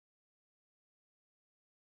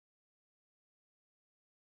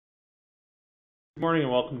Good morning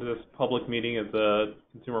and welcome to this public meeting of the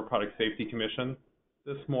Consumer Product Safety Commission.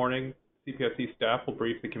 This morning, CPSC staff will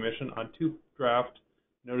brief the Commission on two draft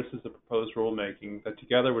notices of proposed rulemaking that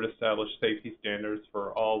together would establish safety standards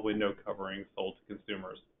for all window coverings sold to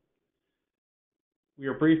consumers. We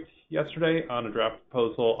were briefed yesterday on a draft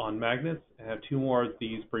proposal on magnets and have two more of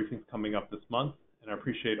these briefings coming up this month, and I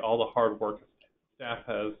appreciate all the hard work staff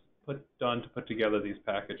has done to put together these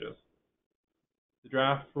packages. The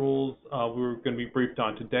draft rules we're going to be briefed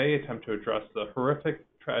on today attempt to address the horrific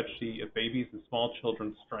tragedy of babies and small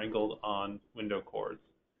children strangled on window cords.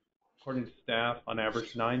 According to staff, on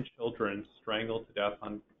average, 9 children strangled to death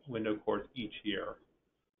on window cords each year.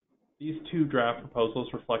 These two draft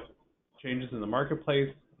proposals reflect changes in the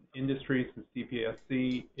marketplace, industry, since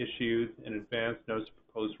CPSC issued an advance notice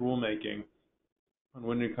of proposed rulemaking on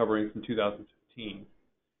window coverings in 2015.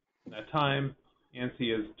 In that time,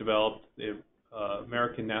 ANSI has developed the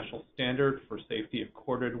American National Standard for Safety of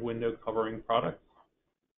Corded Window Covering Products.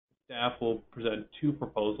 Staff will present two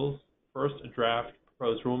proposals. First, a draft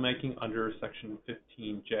proposed rulemaking under Section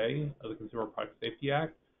 15J of the Consumer Product Safety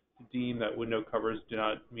Act to deem that window covers do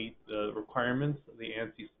not meet the requirements of the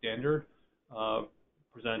ANSI standard,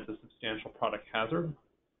 present a substantial product hazard.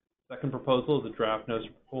 Second proposal is a draft notice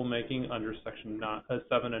of rulemaking under Section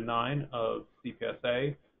 7 and 9 of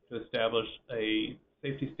CPSA to establish a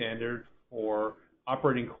safety standard for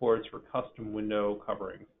operating cords for custom window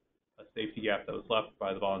coverings, a safety gap that was left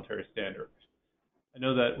by the voluntary standard. I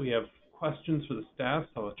know that we have questions for the staff,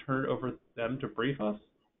 so I'll turn it over to them to brief us.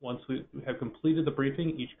 Once we have completed the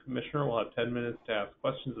briefing, each commissioner will have 10 minutes to ask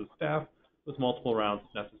questions of staff with multiple rounds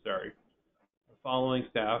if necessary. The following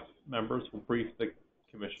staff members will brief the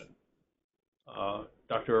commission.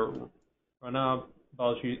 Dr. Rana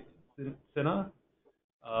Balaji Sinha,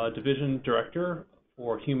 Division Director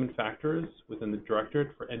for Human Factors within the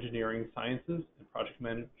Directorate for Engineering Sciences and Project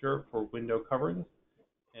Manager for Window Coverings,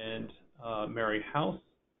 and Mary House,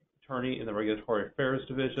 Attorney in the Regulatory Affairs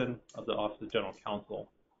Division of the Office of General Counsel.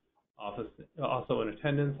 Also in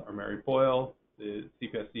attendance are Mary Boyle, the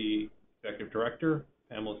CPSC Executive Director,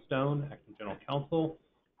 Pamela Stone, Acting General Counsel,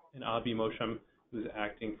 and Abhi Moshem, who's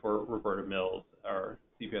acting for Roberta Mills, our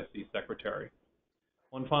CPSC Secretary.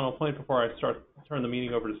 One final point before I turn the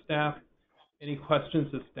meeting over to staff. Any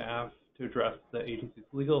questions to staff to address the agency's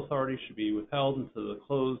legal authority should be withheld until the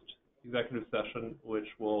closed executive session, which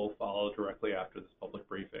will follow directly after this public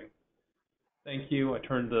briefing. Thank you. I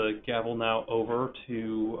turn the gavel now over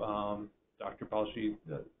to Dr. Balaji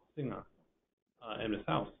Sinha and Ms.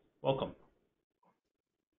 House. Welcome.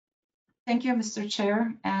 Thank you, Mr.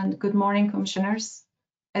 Chair, and good morning, Commissioners.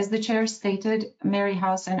 As the Chair stated, Mary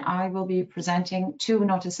House and I will be presenting two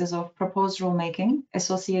notices of proposed rulemaking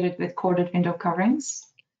associated with corded window coverings.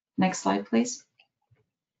 Next slide, please.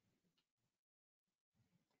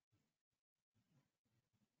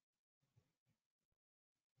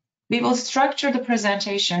 We will structure the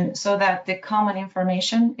presentation so that the common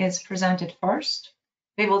information is presented first.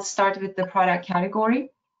 We will start with the product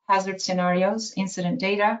category, hazard scenarios, incident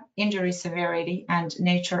data, injury severity, and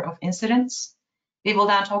nature of incidents. We will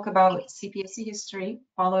then talk about CPSC history,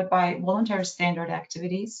 followed by voluntary standard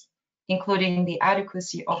activities, including the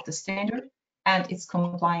adequacy of the standard and its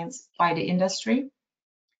compliance by the industry.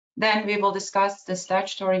 Then we will discuss the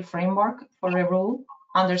statutory framework for a rule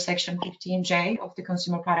under Section 15J of the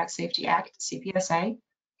Consumer Product Safety Act, CPSA,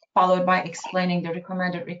 followed by explaining the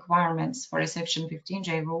recommended requirements for a Section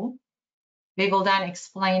 15J rule. We will then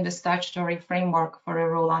explain the statutory framework for a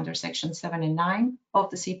rule under Section 7 and 9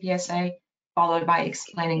 of the CPSA, followed by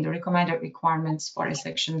explaining the recommended requirements for a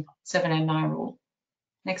Section 7 and 9 rule.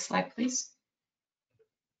 Next slide, please.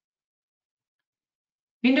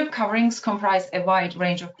 Window coverings comprise a wide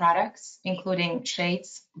range of products, including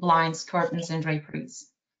shades, blinds, curtains, and draperies.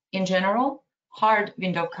 In general, hard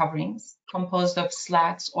window coverings composed of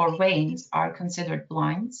slats or vanes are considered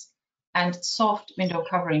blinds, and soft window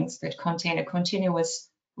coverings that contain a continuous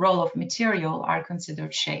roll of material are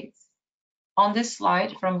considered shades. On this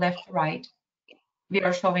slide, from left to right, we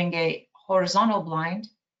are showing a horizontal blind,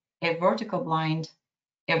 a vertical blind,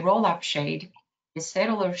 a roll-up shade, a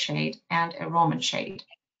cellular shade, and a Roman shade.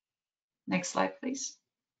 Next slide, please.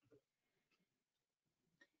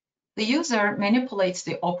 The user manipulates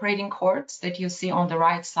the operating cords that you see on the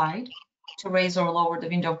right side to raise or lower the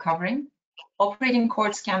window covering. Operating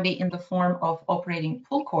cords can be in the form of operating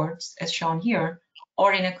pull cords, as shown here,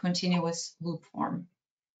 or in a continuous loop form.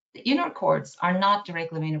 The inner cords are not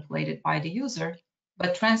directly manipulated by the user,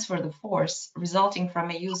 but transfer the force resulting from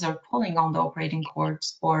a user pulling on the operating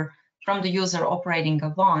cords or from the user operating a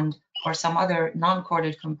wand or some other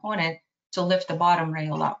non-corded component to lift the bottom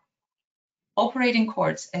rail up. Operating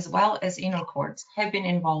cords as well as inner cords have been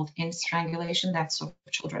involved in strangulation deaths of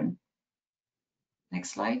children.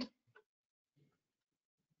 Next slide.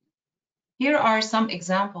 Here are some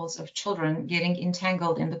examples of children getting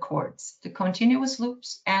entangled in the cords. The continuous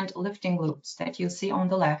loops and lifting loops that you see on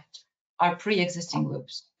the left are pre-existing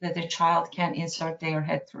loops that the child can insert their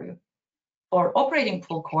head through. For operating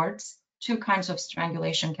pull cords, two kinds of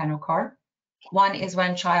strangulation can occur. One is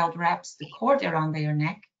when child wraps the cord around their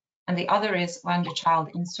neck, and the other is when the child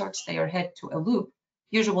inserts their head to a loop,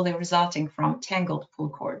 usually resulting from tangled pull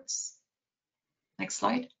cords. Next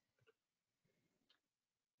slide.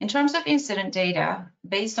 In terms of incident data,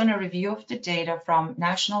 based on a review of the data from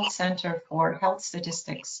National Center for Health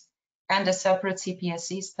Statistics and a separate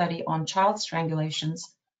CPSC study on child strangulations,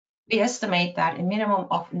 we estimate that a minimum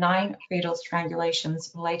of 9 fatal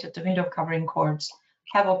strangulations related to window covering cords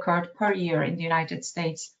have occurred per year in the United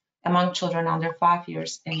States among children under 5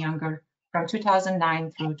 years and younger from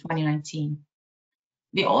 2009 through 2019.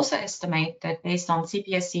 We also estimate that based on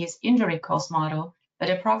CPSC's injury cost model, that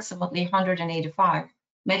approximately 185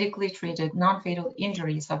 medically treated non-fatal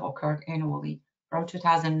injuries have occurred annually from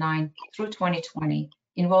 2009 through 2020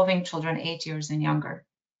 involving children 8 years and younger.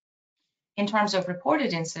 In terms of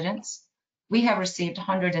reported incidents, we have received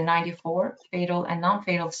 194 fatal and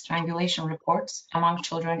non-fatal strangulation reports among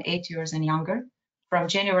children 8 years and younger from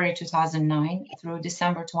January 2009 through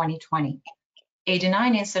December 2020.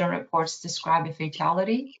 89 incident reports describe a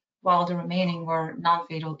fatality, while the remaining were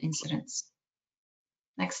non-fatal incidents.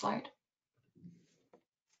 Next slide.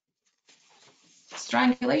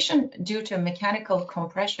 Strangulation due to mechanical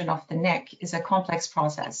compression of the neck is a complex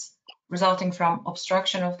process, resulting from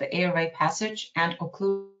obstruction of the airway passage and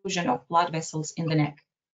occlusion of blood vessels in the neck.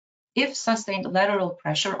 If sustained lateral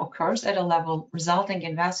pressure occurs at a level resulting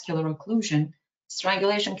in vascular occlusion,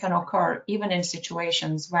 strangulation can occur even in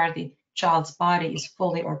situations where the child's body is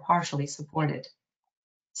fully or partially supported.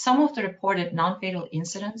 Some of the reported non-fatal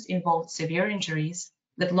incidents involved severe injuries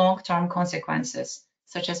with long-term consequences,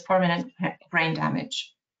 such as permanent brain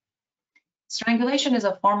damage. Strangulation is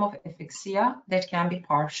a form of asphyxia that can be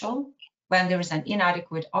partial when there is an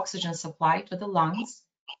inadequate oxygen supply to the lungs,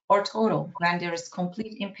 or total when there is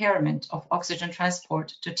complete impairment of oxygen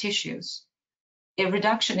transport to tissues. A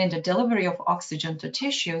reduction in the delivery of oxygen to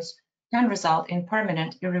tissues can result in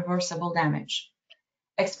permanent irreversible damage.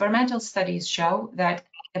 Experimental studies show that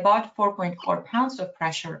about 4.4 pounds of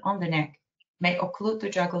pressure on the neck may occlude the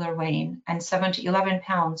jugular vein, and 7 to 11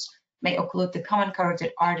 pounds may occlude the common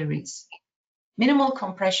carotid arteries. Minimal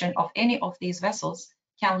compression of any of these vessels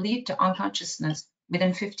can lead to unconsciousness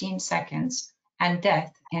within 15 seconds and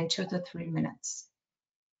death in 2 to 3 minutes.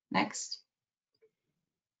 Next.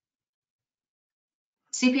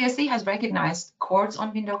 CPSC has recognized cords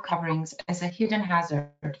on window coverings as a hidden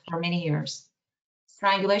hazard for many years.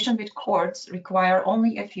 Strangulation with cords require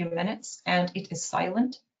only a few minutes and it is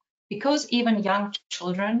silent because even young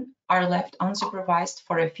children are left unsupervised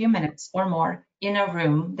for a few minutes or more in a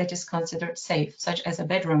room that is considered safe, such as a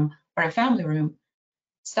bedroom or a family room.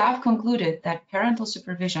 Staff concluded that parental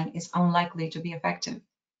supervision is unlikely to be effective.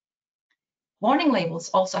 Warning labels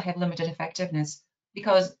also have limited effectiveness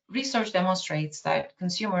because research demonstrates that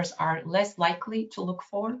consumers are less likely to look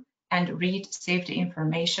for and read safety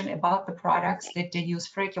information about the products that they use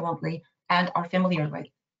frequently and are familiar with.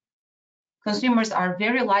 Consumers are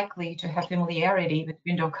very likely to have familiarity with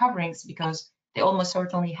window coverings because they almost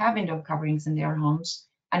certainly have window coverings in their homes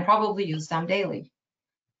and probably use them daily.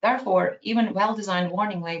 Therefore, even well-designed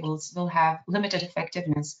warning labels will have limited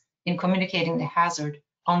effectiveness in communicating the hazard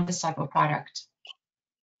on this type of product.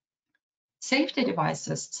 Safety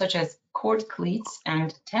devices such as cord cleats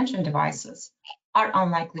and tension devices are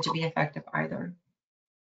unlikely to be effective either.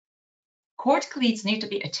 Cord cleats need to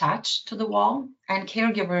be attached to the wall, and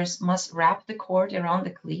caregivers must wrap the cord around the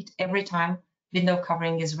cleat every time window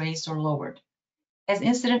covering is raised or lowered. As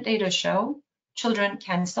incident data show, children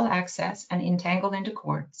can still access and entangle into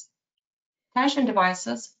cords. Tension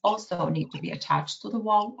devices also need to be attached to the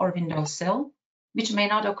wall or window sill, which may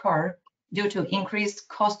not occur due to increased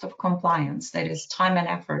cost of compliance, that is, time and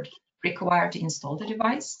effort required to install the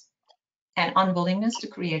device, and unwillingness to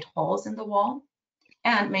create holes in the wall,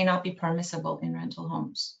 and may not be permissible in rental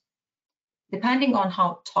homes. Depending on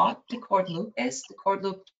how taut the cord loop is, the cord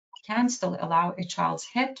loop can still allow a child's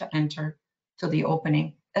head to enter to the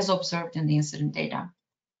opening, as observed in the incident data.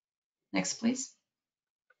 Next, please.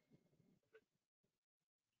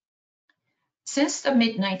 Since the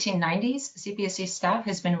mid-1990s, CPSC staff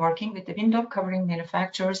has been working with the Window Covering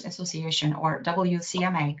Manufacturers Association, or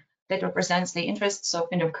WCMA, that represents the interests of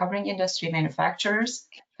window covering industry manufacturers,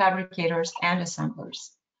 fabricators, and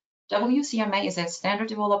assemblers. WCMA is a standard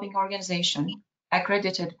developing organization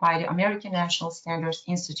accredited by the American National Standards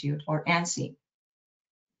Institute, or ANSI.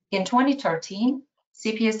 In 2013,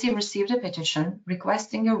 CPSC received a petition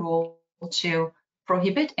requesting a rule to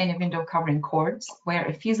prohibit any window covering cords where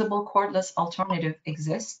a feasible cordless alternative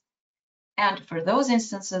exists, and for those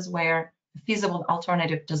instances where a feasible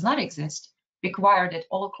alternative does not exist, require that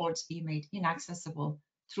all cords be made inaccessible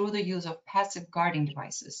through the use of passive guarding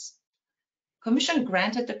devices. Commission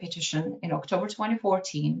granted the petition in October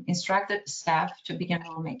 2014, instructed staff to begin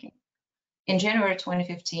rulemaking. In January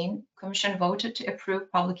 2015, Commission voted to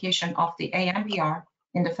approve publication of the NPR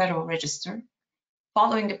in the Federal Register.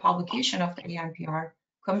 Following the publication of the NPR,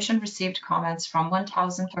 Commission received comments from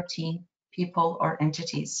 1,013 people or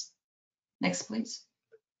entities. Next, please.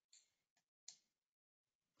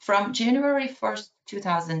 From January 1st,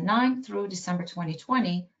 2009 through December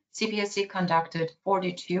 2020, CPSC conducted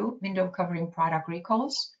 42 window covering product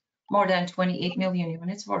recalls. More than 28 million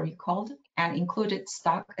units were recalled and included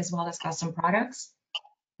stock as well as custom products.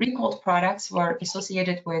 Recalled products were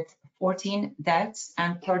associated with 14 deaths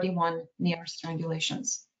and 31 near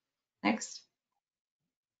strangulations. Next.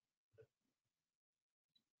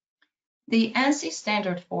 The ANSI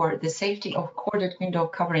standard for the safety of corded window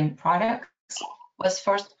covering products was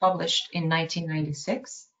first published in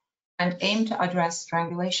 1996 and aimed to address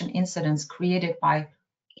strangulation incidents created by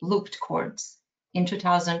looped cords. In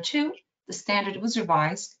 2002, the standard was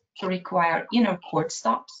revised to require inner cord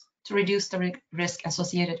stops to reduce the risk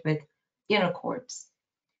associated with inner cords.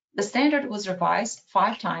 The standard was revised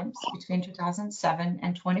 5 times between 2007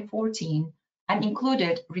 and 2014 and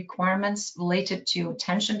included requirements related to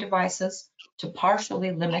tension devices to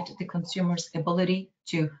partially limit the consumer's ability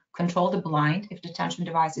to control the blind if the tension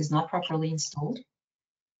device is not properly installed,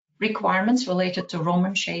 requirements related to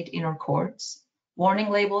Roman shade inner cords, warning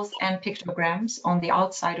labels and pictograms on the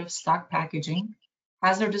outside of stock packaging,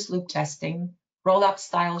 hazardous loop testing, roll-up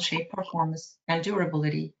style, shape, performance, and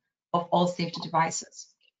durability of all safety devices.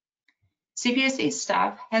 CPSC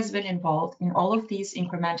staff has been involved in all of these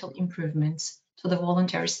incremental improvements to the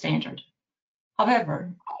voluntary standard.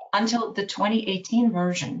 However, until the 2018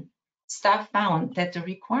 version, staff found that the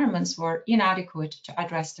requirements were inadequate to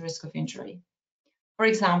address the risk of injury. For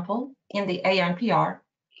example, in the NPR,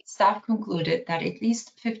 staff concluded that at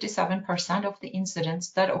least 57% of the incidents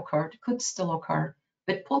that occurred could still occur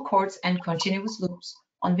with pull cords and continuous loops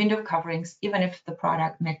on window coverings, even if the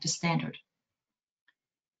product met the standard.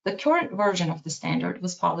 The current version of the standard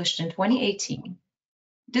was published in 2018.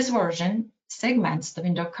 This version segments the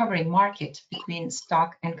window covering market between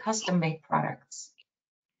stock and custom-made products.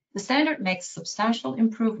 The standard makes substantial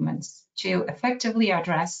improvements to effectively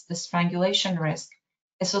address the strangulation risk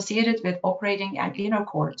associated with operating an inner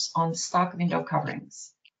cords on stock window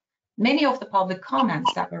coverings. Many of the public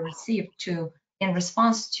comments that were received in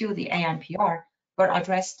response to the NPR were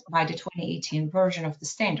addressed by the 2018 version of the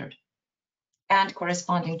standard and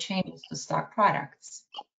corresponding changes to stock products.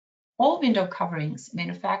 All window coverings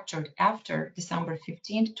manufactured after December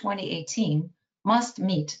 15, 2018 must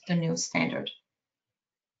meet the new standard.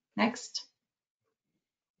 Next.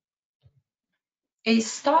 A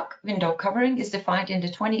stock window covering is defined in the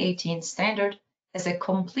 2018 standard as a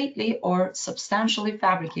completely or substantially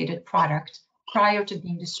fabricated product prior to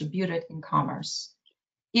being distributed in commerce.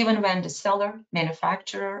 Even when the seller,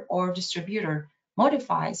 manufacturer, or distributor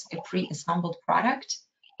modifies a pre-assembled product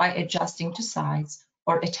by adjusting to size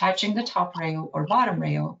or attaching the top rail or bottom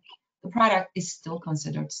rail, the product is still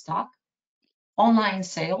considered stock. Online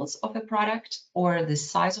sales of a product or the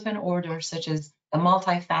size of an order, such as a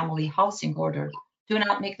multi-family housing order, do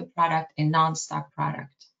not make the product a non-stock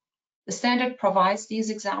product. The standard provides these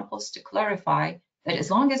examples to clarify that as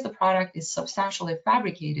long as the product is substantially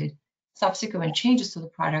fabricated, subsequent changes to the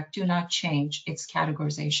product do not change its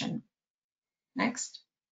categorization. Next.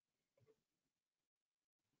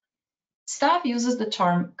 Staff uses the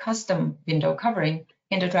term custom window covering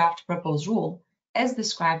in the draft proposed rule as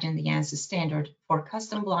described in the ANSI standard for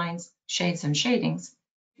custom blinds, shades, and shadings,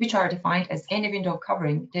 which are defined as any window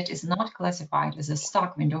covering that is not classified as a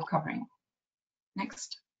stock window covering.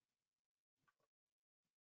 Next.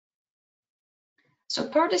 So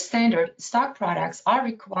per the standard, stock products are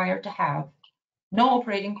required to have no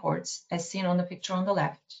operating cords, as seen on the picture on the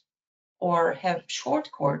left, or have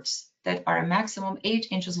short cords that are a maximum 8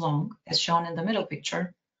 inches long, as shown in the middle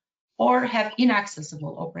picture, or have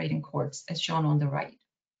inaccessible operating cords, as shown on the right.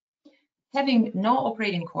 Having no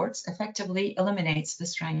operating cords effectively eliminates the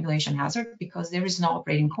strangulation hazard because there is no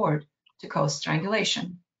operating cord to cause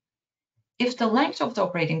strangulation. If the length of the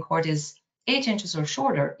operating cord is 8 inches or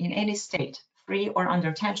shorter in any state, free or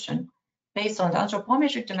under tension, Based on the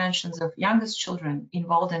anthropometric dimensions of youngest children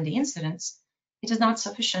involved in the incidents, it is not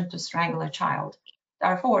sufficient to strangle a child.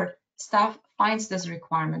 Therefore, staff finds this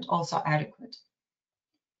requirement also adequate.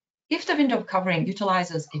 If the window covering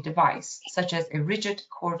utilizes a device, such as a rigid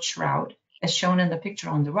cord shroud, as shown in the picture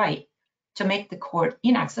on the right, to make the cord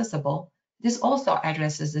inaccessible, this also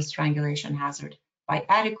addresses the strangulation hazard by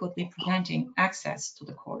adequately preventing access to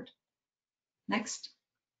the cord. Next.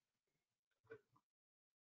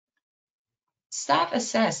 Staff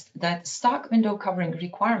assessed that stock window covering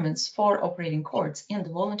requirements for operating cords in the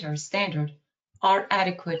voluntary standard are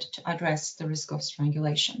adequate to address the risk of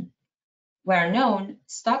strangulation. Where known,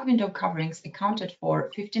 stock window coverings accounted for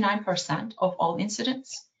 59% of all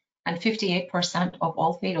incidents and 58% of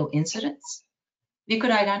all fatal incidents. We could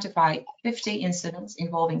identify 50 incidents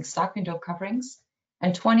involving stock window coverings,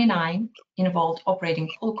 and 29 involved operating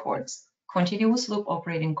pull cords, continuous loop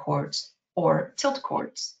operating cords, or tilt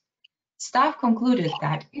cords. Staff concluded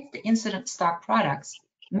that if the incident stock products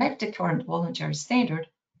met the current voluntary standard,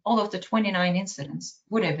 all of the 29 incidents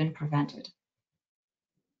would have been prevented.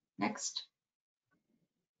 Next.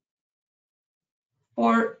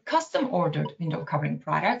 For custom-ordered window covering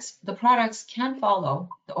products, the products can follow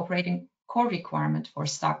the operating cord requirement for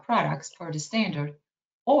stock products per the standard,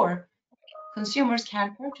 or consumers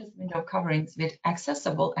can purchase window coverings with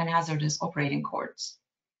accessible and hazardous operating cords.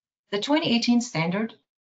 The 2018 standard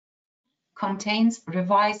contains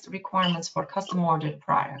revised requirements for custom-ordered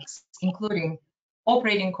products, including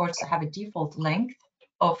operating cords to have a default length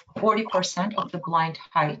of 40% of the blind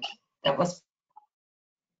height that was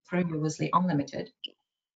previously unlimited,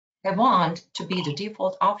 a wand to be the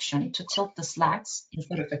default option to tilt the slats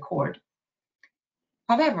instead of the cord.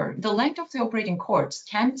 However, the length of the operating cords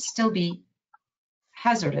can still be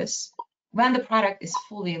hazardous when the product is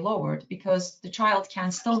fully lowered because the child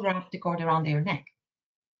can still wrap the cord around their neck.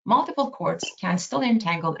 Multiple cords can still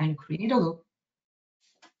entangle and create a loop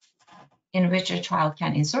in which a child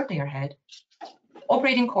can insert their head.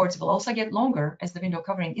 Operating cords will also get longer as the window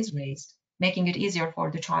covering is raised, making it easier for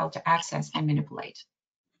the child to access and manipulate.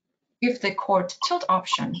 If the cord tilt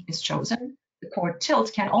option is chosen, the cord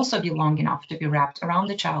tilt can also be long enough to be wrapped around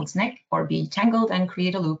the child's neck or be tangled and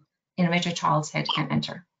create a loop in which a child's head can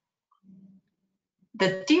enter.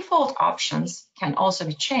 The default options can also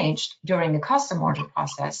be changed during the custom order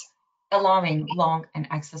process, allowing long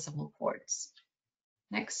and accessible cords.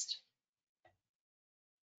 Next.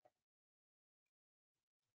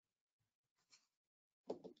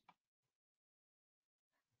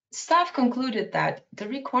 Staff concluded that the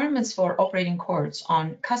requirements for operating cords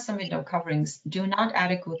on custom window coverings do not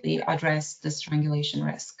adequately address the strangulation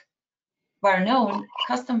risk. Where known,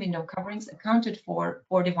 custom window coverings accounted for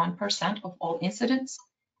 41% of all incidents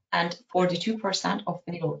and 42% of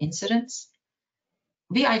fatal incidents.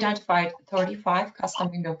 We identified 35 custom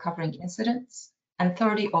window covering incidents, and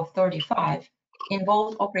 30 of 35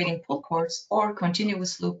 involved operating pull cords or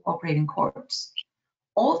continuous loop operating cords.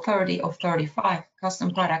 All 30 of 35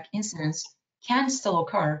 custom product incidents can still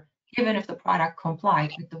occur even if the product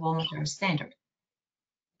complied with the voluntary standard.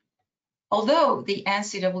 Although the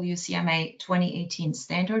NCWCMA 2018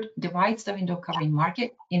 standard divides the window covering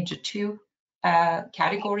market into two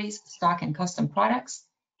categories, stock and custom products,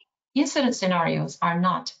 incident scenarios are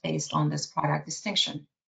not based on this product distinction.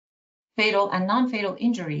 Fatal and non-fatal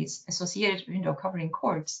injuries associated with window covering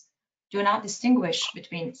cords do not distinguish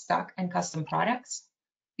between stock and custom products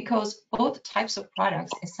because both types of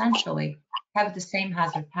products essentially have the same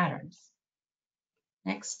hazard patterns.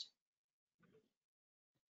 Next.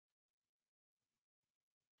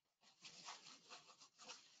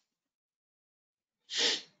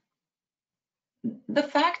 The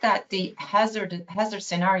fact that the hazard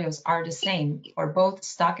scenarios are the same for both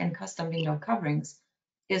stock and custom window coverings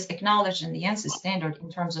is acknowledged in the ANSI standard in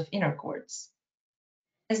terms of inner cords.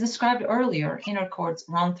 As described earlier, inner cords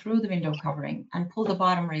run through the window covering and pull the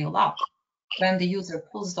bottom rail up when the user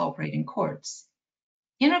pulls the operating cords.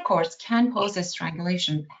 Inner cords can pose a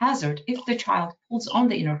strangulation hazard if the child pulls on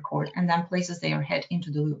the inner cord and then places their head into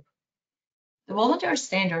the loop. The voluntary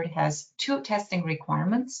standard has two testing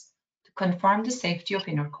requirements to confirm the safety of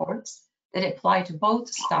inner cords that apply to both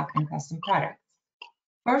stock and custom products.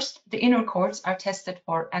 First, the inner cords are tested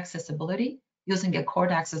for accessibility using a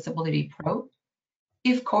cord accessibility probe.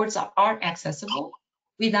 If cords are accessible,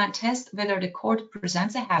 we then test whether the cord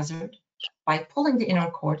presents a hazard by pulling the inner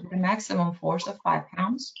cord with a maximum force of 5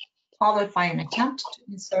 pounds, followed by an attempt to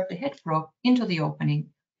insert the head probe into the opening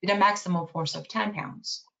with a maximum force of 10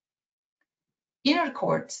 pounds. Inner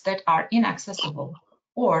cords that are inaccessible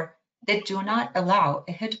or that do not allow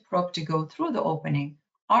a head probe to go through the opening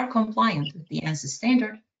are compliant with the ANSI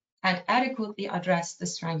standard and adequately address the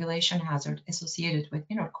strangulation hazard associated with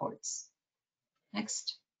inner cords.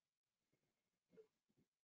 Next.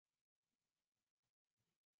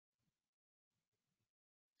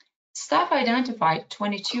 Staff identified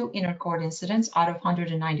 22 inner cord incidents out of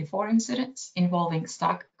 194 incidents involving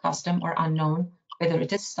stock, custom, or unknown, whether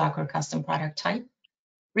it is stock or custom product type.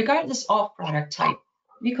 Regardless of product type,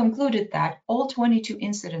 we concluded that all 22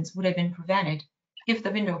 incidents would have been prevented if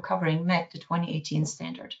the window covering met the 2018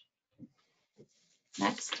 standard.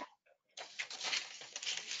 Next.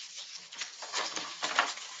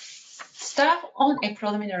 Staff, on a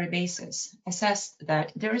preliminary basis, assessed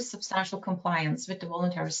that there is substantial compliance with the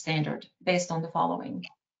voluntary standard based on the following.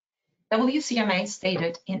 WCMA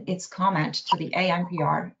stated in its comment to the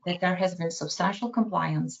NPR that there has been substantial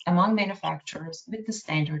compliance among manufacturers with the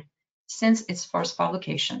standard since its first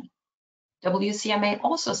publication. WCMA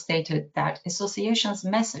also stated that association's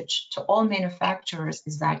message to all manufacturers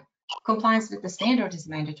is that compliance with the standard is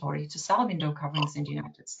mandatory to sell window coverings in the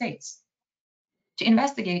United States. To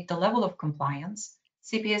investigate the level of compliance,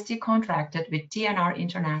 CPSC contracted with DNR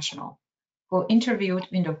International, who interviewed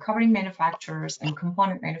window covering manufacturers and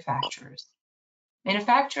component manufacturers.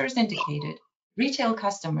 Manufacturers indicated retail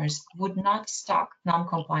customers would not stock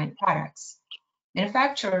non-compliant products.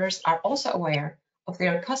 Manufacturers are also aware of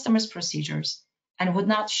their customers' procedures and would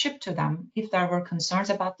not ship to them if there were concerns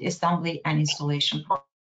about the assembly and installation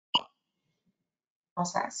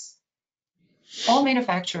process. All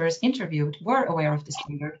manufacturers interviewed were aware of the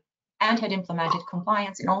standard and had implemented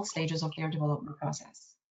compliance in all stages of their development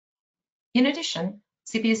process. In addition,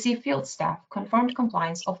 CPSC field staff confirmed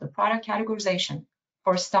compliance of the product categorization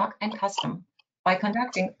for stock and custom by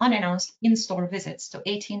conducting unannounced in-store visits to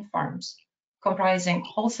 18 firms, comprising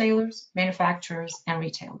wholesalers, manufacturers, and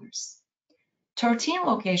retailers. 13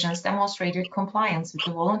 locations demonstrated compliance with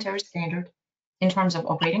the voluntary standard in terms of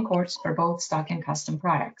operating cords for both stock and custom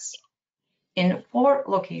products. In 4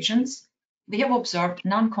 locations, we have observed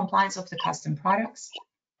non-compliance of the custom products.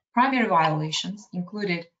 Primary violations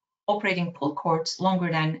included operating pull cords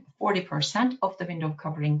longer than 40% of the window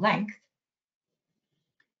covering length,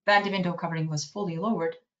 when the window covering was fully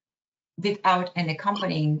lowered without an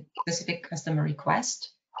accompanying specific customer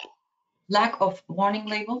request, lack of warning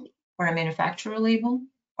label or a manufacturer label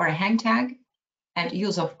or a hang tag, and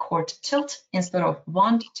use of cord tilt instead of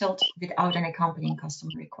wand tilt without an accompanying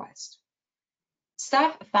customer request.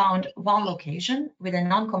 Staff found 1 location with a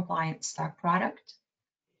non-compliant stock product.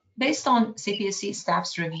 Based on CPSC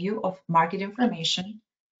staff's review of market information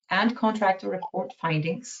and contractor report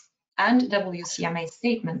findings and WCMA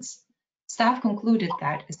statements, staff concluded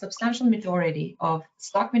that a substantial majority of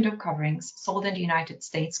stock window coverings sold in the United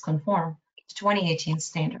States conform to 2018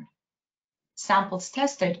 standard. Samples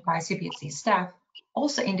tested by CPSC staff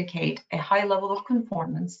also indicate a high level of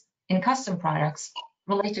conformance in custom products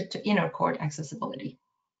related to inner cord accessibility.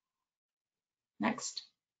 Next.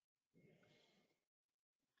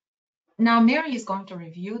 Now, Mary is going to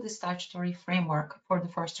review the statutory framework for the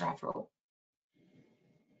first draft rule.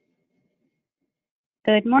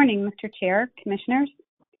 Good morning, Mr. Chair, Commissioners.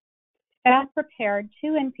 Staff prepared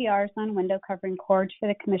 2 NPRs on window covering cords for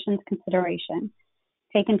the Commission's consideration.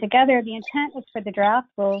 Taken together, the intent is for the draft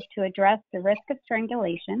rules to address the risk of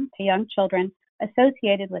strangulation to young children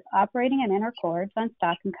associated with operating an inner cords on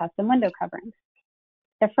stock and custom window coverings.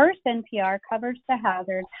 The first NPR covers the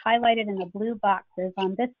hazards highlighted in the blue boxes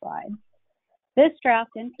on this slide. This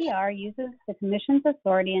draft NPR uses the Commission's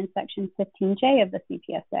authority in Section 15J of the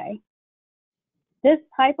CPSA. This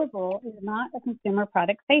type of rule is not a consumer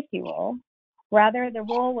product safety rule. Rather, the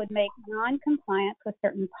rule would make non-compliance with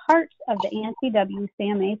certain parts of the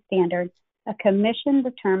ANSI-WCMA standard a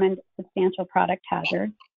Commission-determined substantial product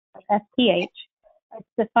hazard, SPH, as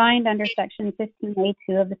defined under Section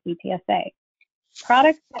 15A2 of the CPSA.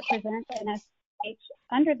 Products that present an SPH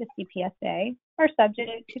under the CPSA are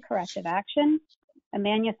subject to corrective action. A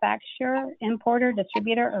manufacturer, importer,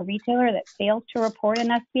 distributor, or retailer that fails to report an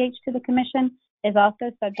SPH to the Commission is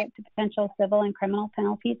also subject to potential civil and criminal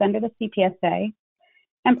penalties under the CPSA.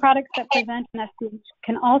 And products that present an SPH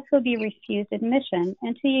can also be refused admission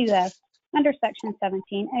into the U.S. under Section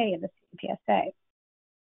 17A of the CPSA.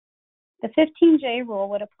 The 15J rule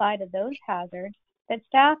would apply to those hazards that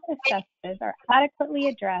staff assesses are adequately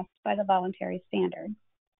addressed by the voluntary standard.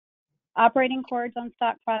 Operating cords on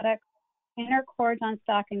stock products, inner cords on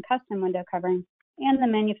stock and custom window coverings, and the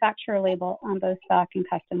manufacturer label on both stock and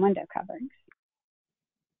custom window coverings.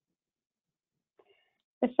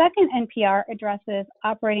 The second NPR addresses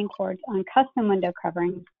operating cords on custom window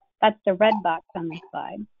coverings. That's the red box on this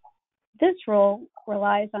slide. This rule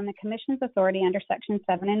relies on the Commission's authority under Section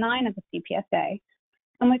 7 and 9 of the CPSA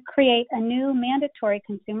and would create a new mandatory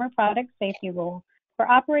consumer product safety rule for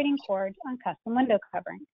operating cords on custom window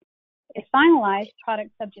coverings. If finalized,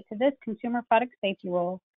 products subject to this consumer product safety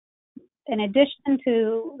rule, in addition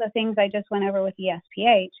to the things I just went over with the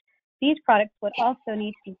SPH, these products would also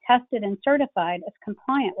need to be tested and certified as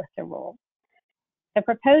compliant with the rule. The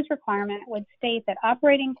proposed requirement would state that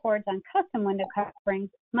operating cords on custom window coverings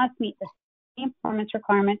must meet the same performance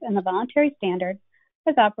requirements in the voluntary standard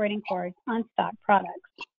as operating cords on stock products.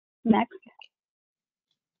 Next.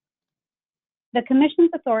 The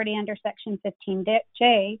Commission's authority under Section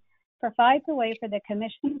 15J provides a way for the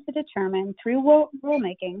Commission to determine through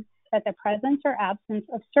rulemaking that the presence or absence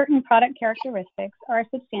of certain product characteristics are a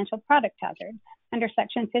substantial product hazard under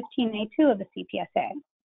Section 15A2 of the CPSA.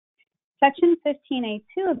 Section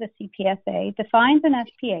 15A2 of the CPSA defines an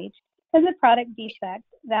SPH as a product defect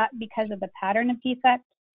that, because of the pattern of defect,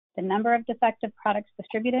 the number of defective products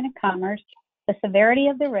distributed in commerce, the severity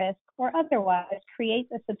of the risk, or otherwise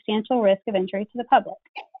creates a substantial risk of injury to the public.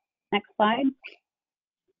 Next slide.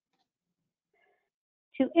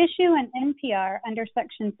 To issue an NPR under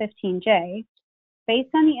Section 15J, based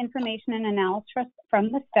on the information and analysis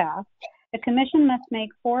from the staff, the Commission must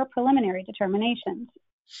make 4 preliminary determinations.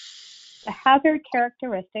 The hazard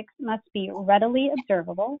characteristics must be readily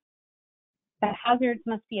observable. The hazards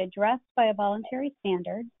must be addressed by a voluntary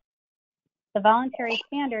standard. The voluntary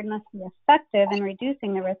standard must be effective in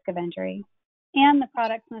reducing the risk of injury, and the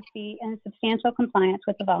products must be in substantial compliance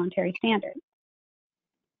with the voluntary standard.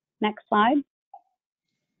 Next slide.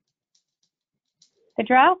 The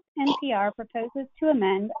draft NPR proposes to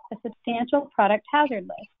amend the substantial product hazard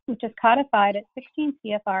list, which is codified at 16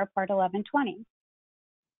 CFR Part 1120.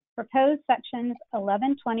 Proposed sections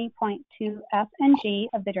 1120.2F and G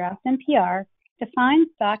of the draft NPR define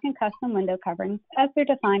stock and custom window coverings as they're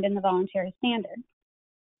defined in the voluntary standard.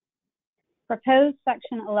 Proposed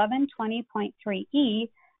section 1120.3E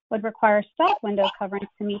would require stock window coverings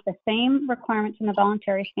to meet the same requirements in the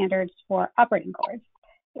voluntary standards for operating cords,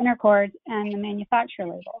 inner cords, and the manufacturer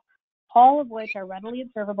label, all of which are readily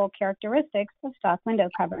observable characteristics of stock window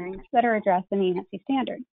coverings that are addressed in the ANSI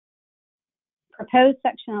standard. Proposed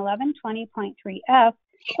section 1120.3F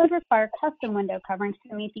would require custom window coverings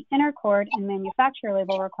to meet the inner cord and manufacturer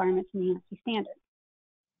label requirements in the ANSI standard.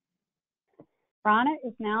 Rana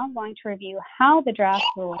is now going to review how the draft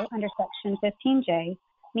rule under Section 15J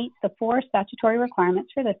meets the 4 statutory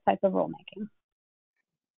requirements for this type of rulemaking.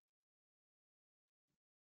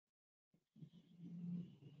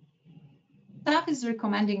 Staff is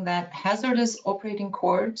recommending that hazardous operating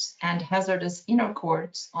cords and hazardous inner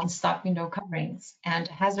cords on stock window coverings and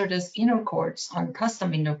hazardous inner cords on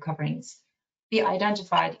custom window coverings be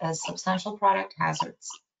identified as substantial product hazards,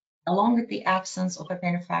 along with the absence of a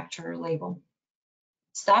manufacturer label.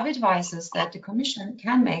 Staff advises that the Commission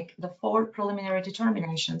can make the 4 preliminary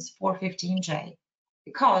determinations for 15J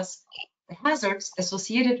because the hazards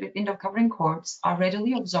associated with window covering cords are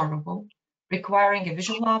readily observable, requiring a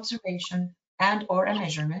visual observation and/or a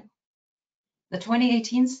measurement. The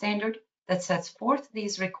 2018 standard that sets forth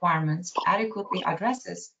these requirements adequately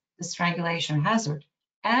addresses the strangulation hazard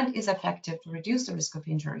and is effective to reduce the risk of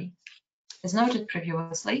injury. As noted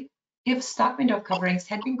previously, if stock window coverings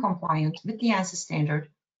had been compliant with the ANSI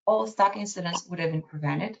standard, all stock incidents would have been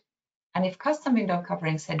prevented, and if custom window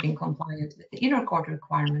coverings had been compliant with the inner cord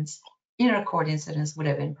requirements, inner cord incidents would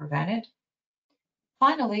have been prevented.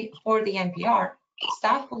 Finally, for the NPR,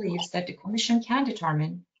 staff believes that the Commission can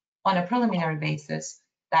determine on a preliminary basis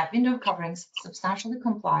that window coverings substantially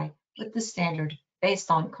comply with the standard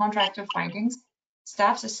based on contractor findings,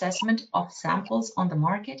 staff's assessment of samples on the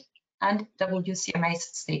market, and WCMA's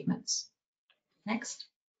statements. Next.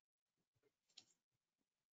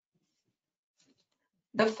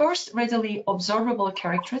 The first readily observable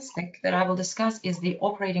characteristic that I will discuss is the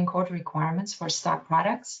operating cord requirements for stock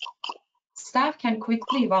products. Staff can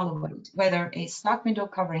quickly evaluate whether a stock window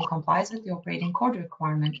covering complies with the operating cord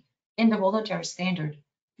requirement in the voluntary standard,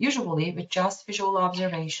 usually with just visual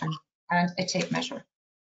observation and a tape measure.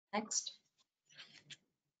 Next.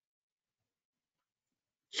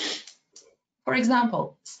 For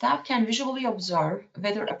example, staff can visually observe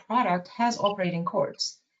whether a product has operating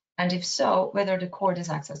cords, and if so, whether the cord is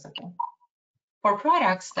accessible. For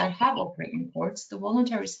products that have operating cords, the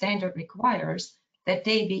voluntary standard requires that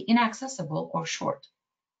they be inaccessible or short.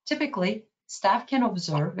 Typically, staff can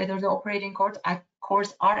observe whether the operating cords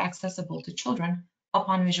are accessible to children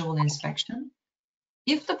upon visual inspection.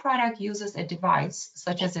 If the product uses a device,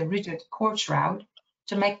 such as a rigid cord shroud,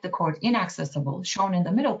 to make the cord inaccessible, shown in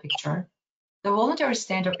the middle picture, the voluntary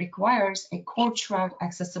standard requires a cord shroud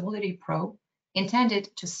accessibility probe intended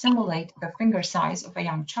to simulate the finger size of a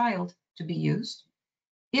young child to be used.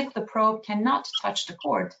 If the probe cannot touch the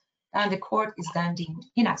cord, then the cord is then deemed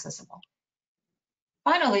inaccessible.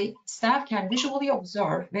 Finally, staff can visually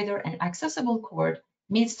observe whether an accessible cord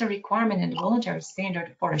meets the requirement in the voluntary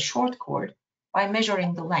standard for a short cord by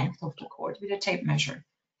measuring the length of the cord with a tape measure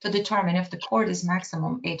to determine if the cord is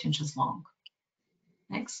maximum 8 inches long.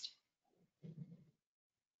 Next.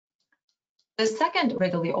 The second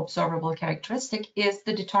readily observable characteristic is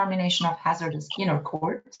the determination of hazardous inner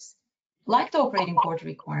cords. Like the operating cord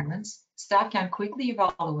requirements, staff can quickly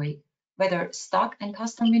evaluate whether stock and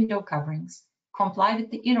custom window coverings comply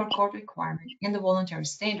with the inner cord requirement in the voluntary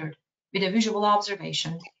standard with a visual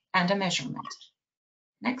observation and a measurement.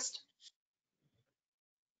 Next.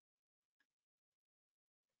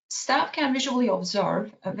 Staff can visually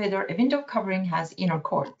observe whether a window covering has inner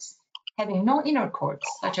cords. Having no inner cords,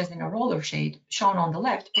 such as in a roller shade shown on the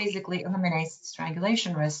left, basically eliminates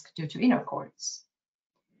strangulation risk due to inner cords.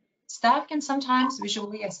 Staff can sometimes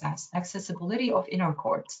visually assess accessibility of inner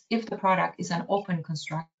cords if the product is an open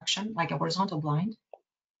construction, like a horizontal blind,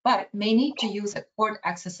 but may need to use a cord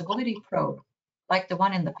accessibility probe, like the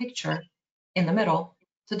one in the picture in the middle,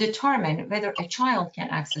 to determine whether a child can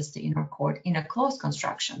access the inner cord in a closed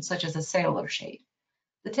construction, such as a cellular shade.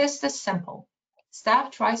 The test is simple.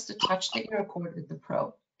 Staff tries to touch the inner cord with the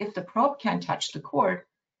probe. If the probe can touch the cord,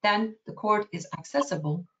 then the cord is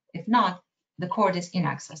accessible. If not, the cord is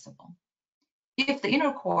inaccessible. If the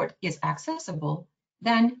inner cord is accessible,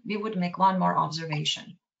 then we would make one more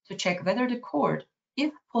observation to check whether the cord,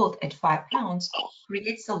 if pulled at 5 pounds,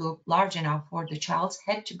 creates a loop large enough for the child's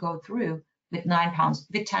head to go through with 10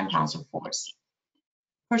 pounds of force.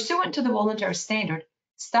 Pursuant to the voluntary standard,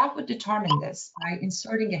 staff would determine this by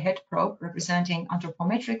inserting a head probe representing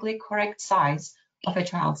anthropometrically correct size of a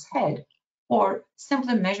child's head, or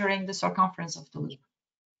simply measuring the circumference of the loop.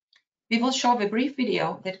 We will show a brief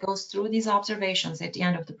video that goes through these observations at the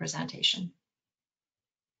end of the presentation.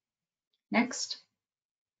 Next.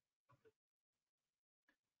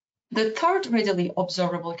 The third readily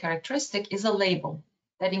observable characteristic is a label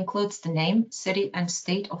that includes the name, city, and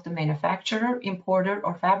state of the manufacturer, importer,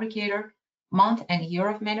 or fabricator, month and year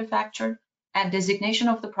of manufacture, and designation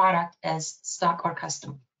of the product as stock or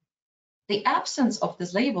custom. The absence of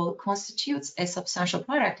this label constitutes a substantial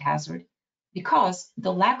product hazard because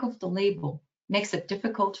the lack of the label makes it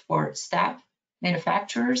difficult for staff,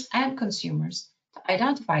 manufacturers, and consumers to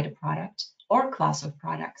identify the product or class of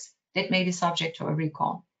products that may be subject to a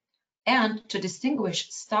recall, and to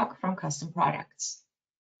distinguish stock from custom products.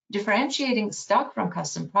 Differentiating stock from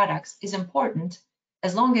custom products is important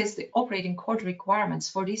as long as the operating code requirements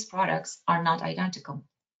for these products are not identical.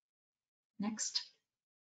 Next.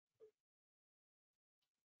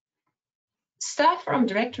 Staff from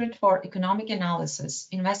Directorate for Economic Analysis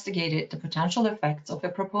investigated the potential effects of a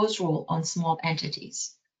proposed rule on small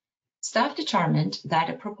entities. Staff determined that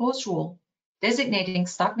a proposed rule designating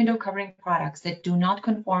stock window covering products that do not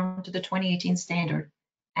conform to the 2018 standard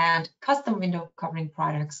and custom window covering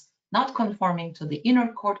products not conforming to the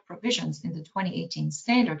inner cord provisions in the 2018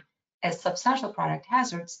 standard as substantial product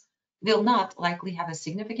hazards will not likely have a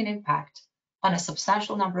significant impact on a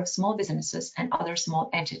substantial number of small businesses and other small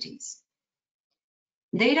entities.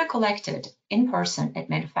 Data collected in person at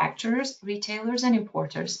manufacturers, retailers, and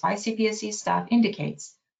importers by CPSC staff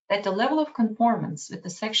indicates that the level of conformance with the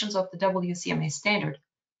sections of the WCMA standard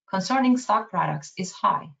concerning stock products is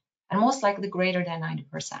high and most likely greater than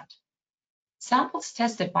 90%. Samples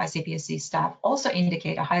tested by CPSC staff also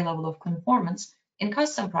indicate a high level of conformance in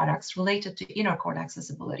custom products related to inner cord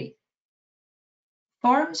accessibility.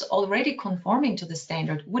 Firms already conforming to the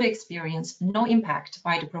standard would experience no impact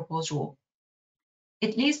by the proposed rule.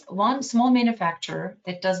 At least one small manufacturer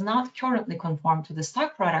that does not currently conform to the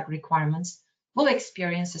stock product requirements will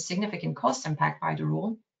experience a significant cost impact by the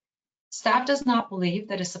rule. Staff does not believe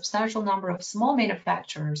that a substantial number of small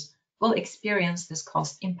manufacturers will experience this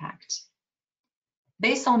cost impact.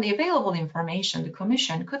 Based on the available information, the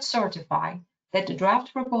Commission could certify that the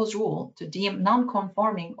draft proposed rule to deem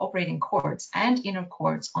non-conforming operating cords and inner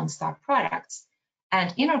cords on stock products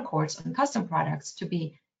and inner cords on custom products to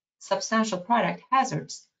be substantial product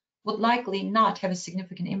hazards would likely not have a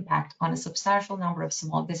significant impact on a substantial number of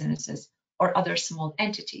small businesses or other small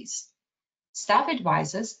entities. Staff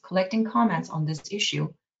advises collecting comments on this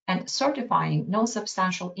issue and certifying no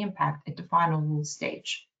substantial impact at the final rule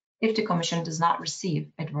stage if the Commission does not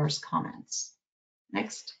receive adverse comments.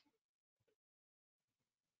 Next.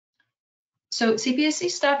 So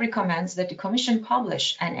CPSC staff recommends that the Commission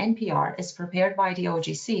publish an NPR as prepared by the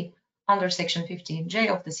OGC under Section 15J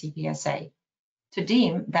of the CPSA. to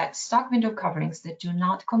deem that stock window coverings that do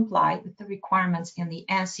not comply with the requirements in the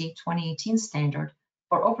ANSI 2018 standard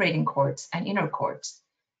for operating cords and inner cords,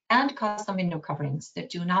 and custom window coverings that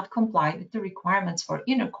do not comply with the requirements for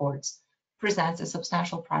inner cords presents a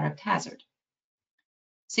substantial product hazard.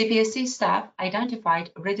 CPSC staff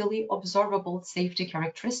identified readily observable safety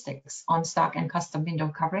characteristics on stock and custom window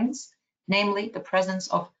coverings, namely the presence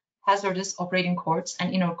of hazardous operating cords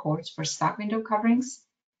and inner cords for stock window coverings,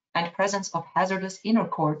 and presence of hazardous inner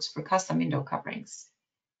cords for custom window coverings.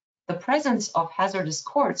 The presence of hazardous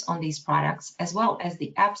cords on these products, as well as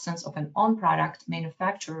the absence of an on-product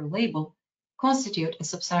manufacturer label, constitute a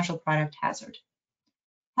substantial product hazard.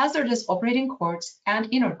 Hazardous operating cords and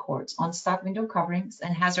inner cords on stock window coverings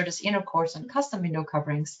and hazardous inner cords on custom window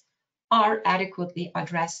coverings are adequately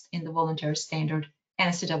addressed in the voluntary standard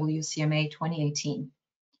NCW-CMA 2018.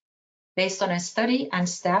 Based on a study and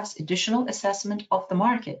staff's additional assessment of the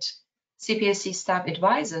market, CPSC staff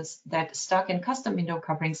advises that stock and custom window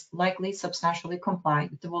coverings likely substantially comply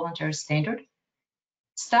with the voluntary standard.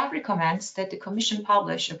 Staff recommends that the Commission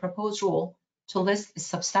publish a proposed rule to list as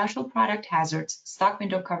substantial product hazards stock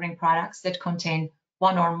window covering products that contain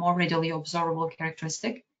one or more readily observable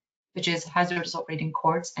characteristic, which is hazardous operating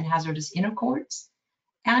cords and hazardous inner cords,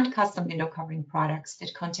 and custom window covering products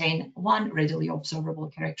that contain one readily observable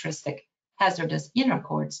characteristic, hazardous inner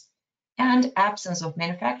cords, and absence of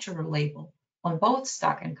manufacturer label on both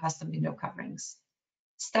stock and custom window coverings.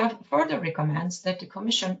 Staff further recommends that the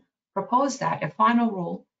Commission propose that a final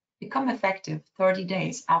rule become effective 30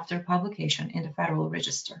 days after publication in the Federal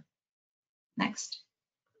Register. Next.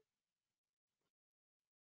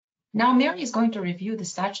 Now Mary is going to review the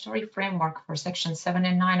statutory framework for Section 7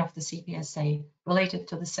 and 9 of the CPSA related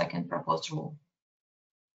to the second proposed rule.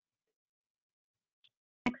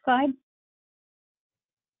 Next slide.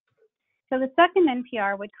 So the second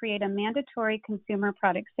NPR would create a mandatory consumer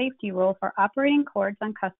product safety rule for operating cords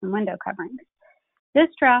on custom window coverings. This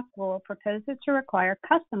draft rule proposes to require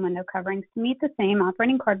custom window coverings to meet the same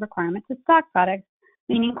operating cord requirements as stock products,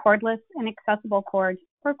 meaning cordless and accessible cords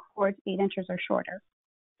or cords 8 inches or shorter.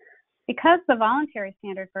 Because the voluntary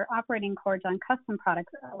standard for operating cords on custom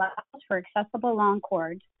products allows for accessible long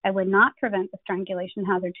cords and would not prevent the strangulation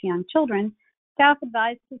hazard to young children, staff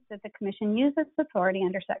advises that the Commission use its authority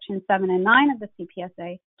under Section 7 and 9 of the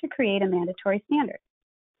CPSA to create a mandatory standard.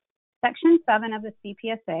 Section 7 of the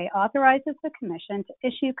CPSA authorizes the Commission to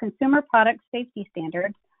issue consumer product safety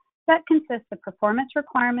standards that consist of performance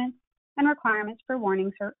requirements and requirements for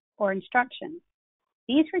warnings or instructions.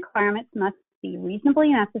 These requirements must be reasonably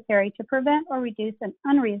necessary to prevent or reduce an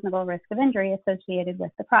unreasonable risk of injury associated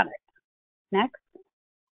with the product. Next.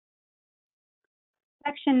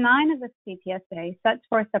 Section 9 of the CPSA sets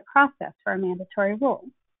forth the process for a mandatory rule.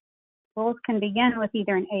 Rules can begin with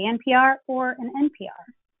either an ANPR or an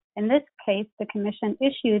NPR. In this case, the Commission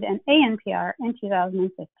issued an ANPR in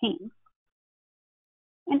 2015.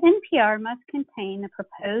 An NPR must contain the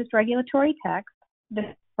proposed regulatory text,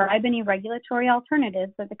 describe any regulatory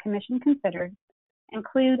alternatives that the Commission considered,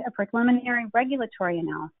 include a preliminary regulatory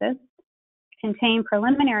analysis, contain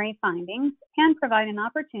preliminary findings, and provide an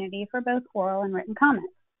opportunity for both oral and written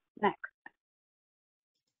comments. Next.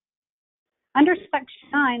 Under Section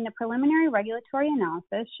 9, the preliminary regulatory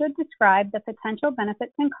analysis should describe the potential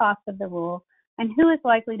benefits and costs of the rule and who is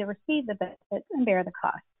likely to receive the benefits and bear the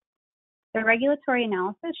costs. The regulatory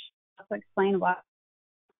analysis should also explain why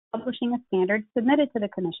publishing a standard submitted to the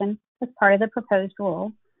Commission as part of the proposed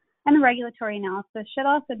rule, and the regulatory analysis should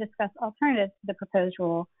also discuss alternatives to the proposed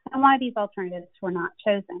rule and why these alternatives were not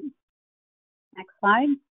chosen. Next slide.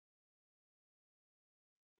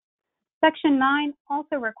 Section 9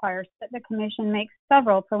 also requires that the Commission make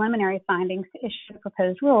several preliminary findings to issue the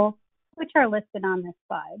proposed rule, which are listed on this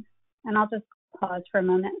slide. And I'll just pause for a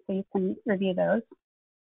moment so you can review those.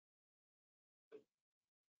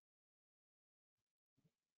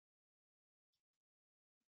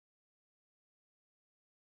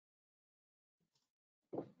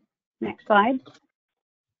 Next slide.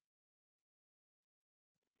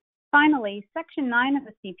 Finally, Section 9 of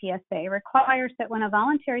the CPSA requires that when a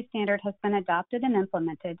voluntary standard has been adopted and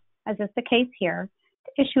implemented, as is the case here,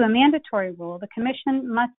 to issue a mandatory rule, the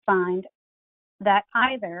Commission must find that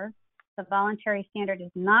either the voluntary standard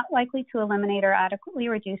is not likely to eliminate or adequately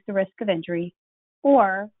reduce the risk of injury,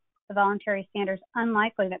 or the voluntary standard is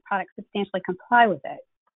unlikely that products substantially comply with it.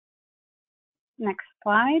 Next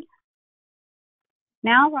slide.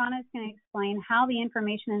 Now Rana is going to explain how the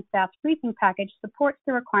information and staff's briefing package supports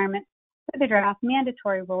the requirements for the draft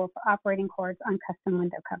mandatory rule for operating cords on custom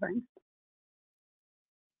window coverings.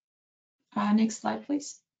 Next slide,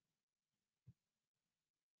 please.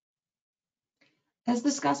 As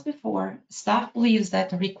discussed before, staff believes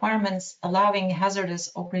that the requirements allowing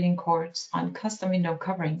hazardous operating cords on custom window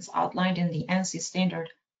coverings outlined in the ANSI standard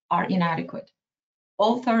are inadequate.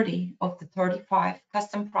 All 30 of the 35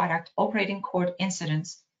 custom product operating cord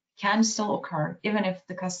incidents can still occur even if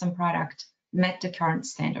the custom product met the current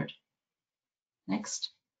standard.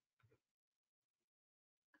 Next.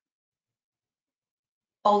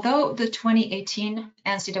 Although the 2018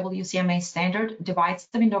 NCWCMA standard divides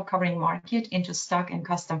the window covering market into stock and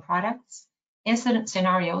custom products, incident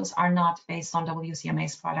scenarios are not based on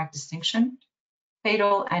WCMA's product distinction.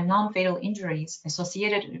 Fatal and non-fatal injuries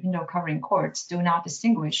associated with window covering cords do not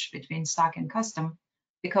distinguish between stock and custom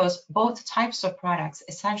because both types of products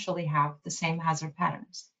essentially have the same hazard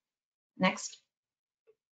patterns. Next.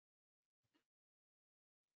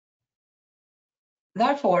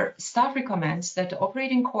 Therefore, staff recommends that the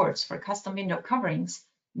operating cords for custom window coverings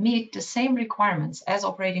meet the same requirements as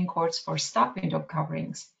operating cords for stock window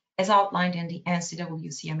coverings, as outlined in the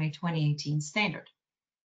NCWCMA 2018 standard.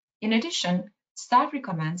 In addition, staff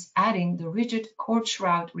recommends adding the rigid cord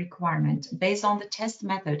shroud requirement based on the test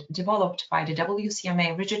method developed by the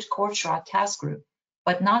WCMA Rigid Cord Shroud Task Group,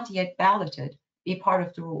 but not yet balloted, be part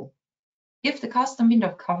of the rule. If the custom window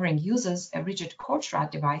covering uses a rigid cord shroud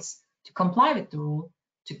device to comply with the rule,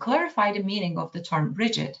 to clarify the meaning of the term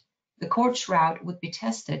rigid, the cord shroud would be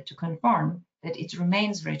tested to confirm that it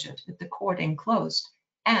remains rigid with the cord enclosed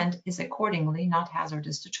and is accordingly not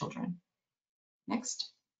hazardous to children. Next.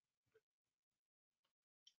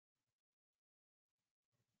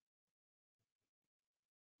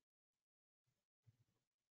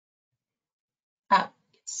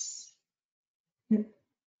 Yes.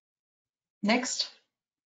 Next.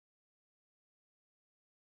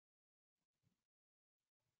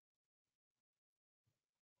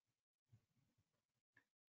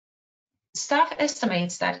 Staff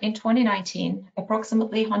estimates that in 2019,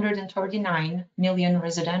 approximately 139 million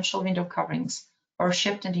residential window coverings were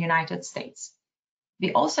shipped in the United States.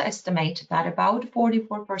 We also estimate that about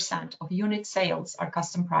 44% of unit sales are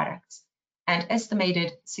custom products, and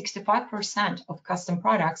estimated 65% of custom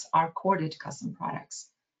products are corded custom products,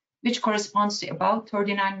 which corresponds to about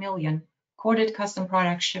 39 million corded custom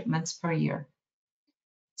product shipments per year.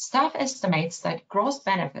 Staff estimates that gross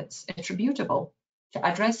benefits attributable to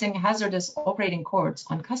addressing hazardous operating cords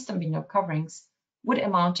on custom window coverings would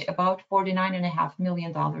amount to about $49.5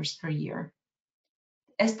 million per year.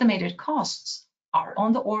 Estimated costs are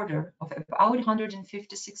on the order of about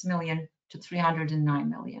 $156 million to $309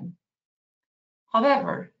 million.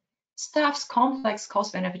 However, staff's complex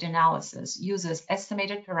cost-benefit analysis uses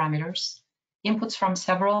estimated parameters, inputs from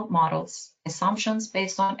several models, assumptions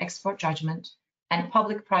based on expert judgment, and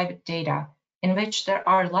public-private data in which there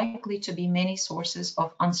are likely to be many sources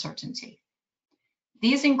of uncertainty.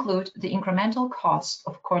 These include the incremental cost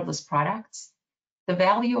of cordless products, the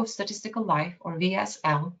value of statistical life, or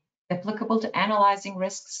VSL, applicable to analyzing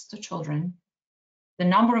risks to children, the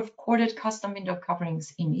number of corded custom window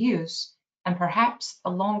coverings in use, and perhaps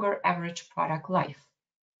a longer average product life.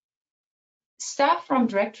 Staff from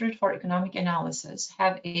Directorate for Economic Analysis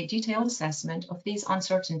have a detailed assessment of these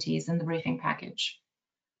uncertainties in the briefing package.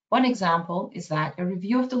 One example is that a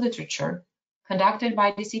review of the literature conducted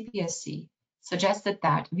by the CPSC suggested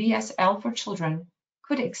that VSL for children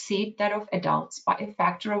could exceed that of adults by a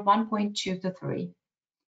factor of 1.2 to 3.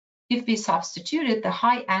 If we substituted the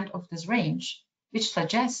high end of this range, which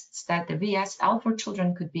suggests that the VSL for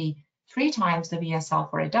children could be 3 times the VSL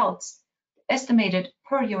for adults, the estimated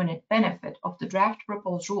per unit benefit of the draft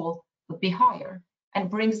proposed rule would be higher and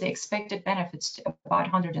brings the expected benefits to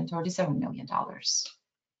about $137 million.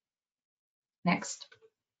 Next.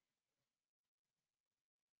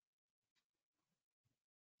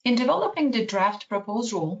 In developing the draft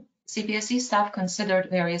proposed rule, CPSC staff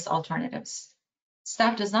considered various alternatives.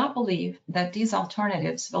 Staff does not believe that these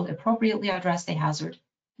alternatives will appropriately address the hazard,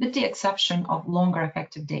 with the exception of longer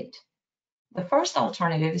effective date. The first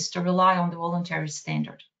alternative is to rely on the voluntary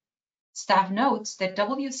standard. Staff notes that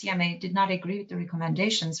WCMA did not agree with the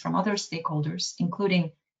recommendations from other stakeholders,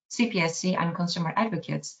 including CPSC and consumer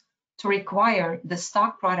advocates, to require the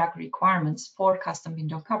stock product requirements for custom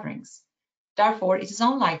window coverings. Therefore, it is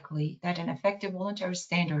unlikely that an effective voluntary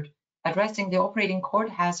standard addressing the operating cord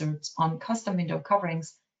hazards on custom window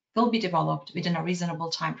coverings will be developed within a reasonable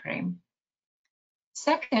time frame.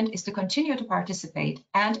 Second is to continue to participate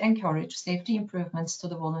and encourage safety improvements to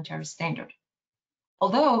the voluntary standard.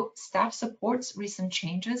 Although staff supports recent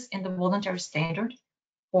changes in the voluntary standard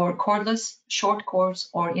for cordless, short cords,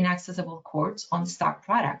 or inaccessible cords on stock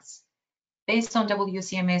products, based on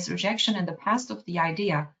WCMA's rejection in the past of the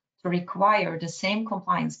idea to require the same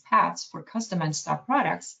compliance paths for custom and stock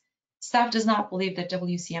products, staff does not believe that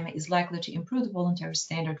WCMA is likely to improve the voluntary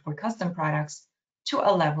standard for custom products to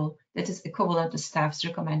a level that is equivalent to staff's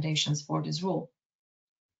recommendations for this rule.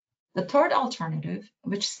 The third alternative,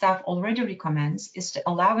 which staff already recommends, is to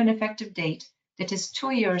allow an effective date that is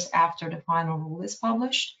 2 years after the final rule is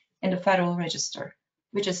published in the Federal Register,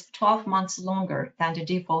 which is 12 months longer than the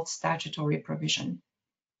default statutory provision.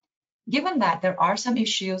 Given that there are some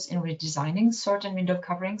issues in redesigning certain window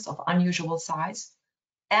coverings of unusual size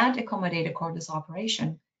and accommodate a cordless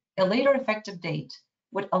operation, a later effective date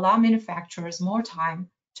would allow manufacturers more time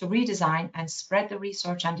to redesign and spread the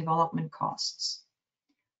research and development costs.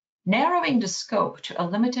 Narrowing the scope to a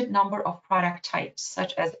limited number of product types,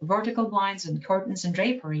 such as vertical blinds and curtains and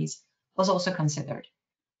draperies, was also considered.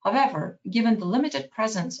 However, given the limited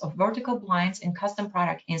presence of vertical blinds in custom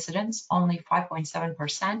product incidents, only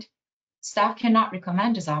 5.7%, staff cannot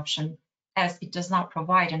recommend this option as it does not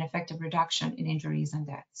provide an effective reduction in injuries and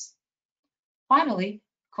deaths. Finally,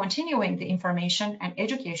 continuing the information and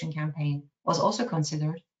education campaign was also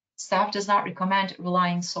considered. Staff does not recommend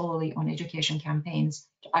relying solely on education campaigns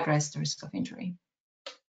to address the risk of injury.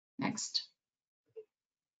 Next.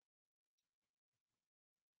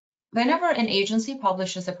 Whenever an agency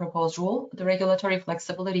publishes a proposed rule, the Regulatory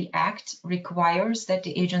Flexibility Act requires that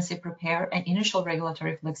the agency prepare an initial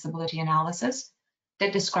regulatory flexibility analysis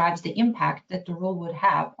that describes the impact that the rule would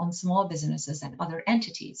have on small businesses and other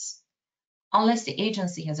entities. Unless the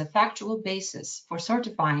agency has a factual basis for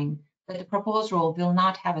certifying that the proposed rule will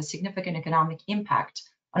not have a significant economic impact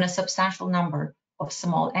on a substantial number of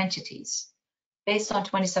small entities. Based on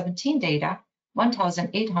 2017 data,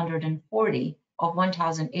 1,840 of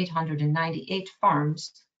 1,898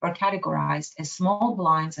 firms were categorized as small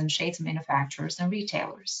blinds and shades manufacturers and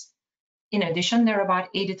retailers. In addition, there are about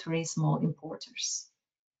 83 small importers.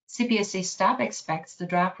 CPSC staff expects the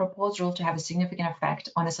draft proposed rule to have a significant effect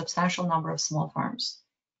on a substantial number of small firms.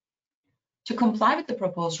 To comply with the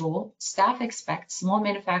proposed rule, staff expects small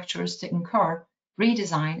manufacturers to incur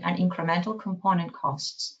redesign and incremental component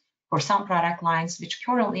costs for some product lines which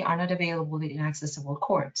currently are not available in accessible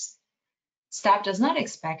cords. Staff does not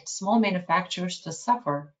expect small manufacturers to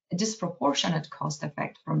suffer a disproportionate cost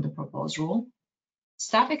effect from the proposed rule.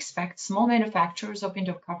 Staff expects small manufacturers of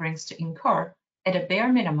window coverings to incur, at a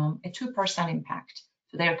bare minimum, a 2% impact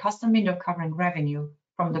to their custom window covering revenue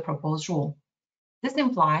from the proposed rule. This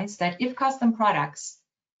implies that if custom products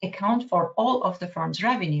account for all of the firm's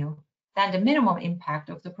revenue, then the minimum impact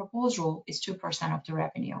of the proposed rule is 2% of the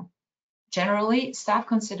revenue. Generally, staff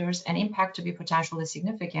considers an impact to be potentially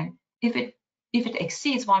significant if it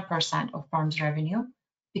exceeds 1% of firm's revenue.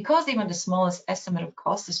 Because even the smallest estimate of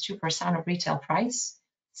cost is 2% of retail price,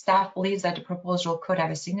 staff believes that the proposed rule could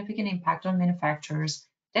have a significant impact on manufacturers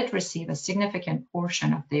that receive a significant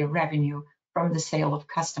portion of their revenue from the sale of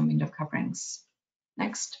custom window coverings.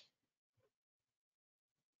 Next.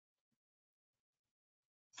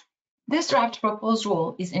 This draft proposed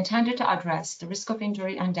rule is intended to address the risk of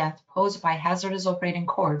injury and death posed by hazardous operating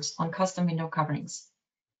cords on custom window coverings.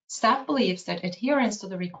 Staff believes that adherence to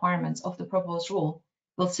the requirements of the proposed rule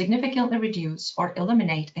will significantly reduce or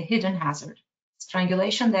eliminate a hidden hazard,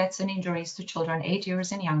 strangulation deaths and injuries to children 8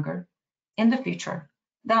 years and younger, in the future.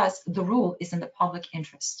 Thus, the rule is in the public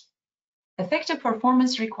interest. Effective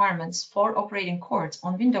performance requirements for operating cords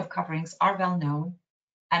on window coverings are well known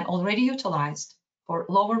and already utilized for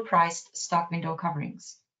lower-priced stock window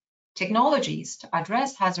coverings. Technologies to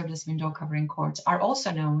address hazardous window covering cords are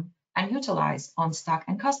also known and utilized on stock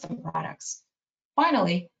and custom products.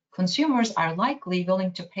 Finally, consumers are likely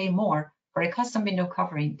willing to pay more for a custom window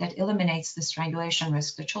covering that eliminates the strangulation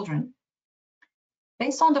risk to children.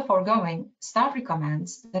 Based on the foregoing, staff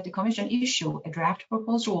recommends that the Commission issue a draft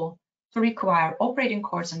proposed rule to require operating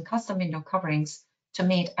cords and custom window coverings to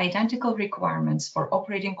meet identical requirements for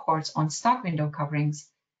operating cords on stock window coverings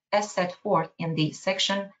as set forth in the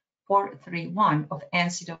Section 431 of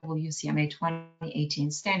NCWCMA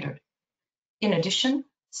 2018 standard. In addition,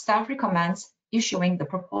 staff recommends issuing the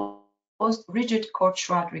proposed rigid cord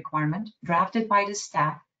shroud requirement drafted by the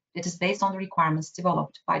staff that is based on the requirements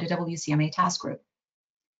developed by the WCMA task group.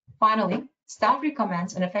 Finally, staff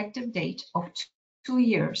recommends an effective date of 2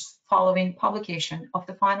 years following publication of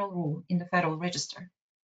the final rule in the Federal Register.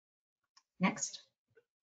 Next.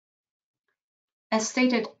 As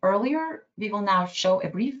stated earlier, we will now show a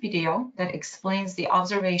brief video that explains the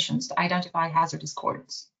observations to identify hazardous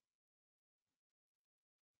cords.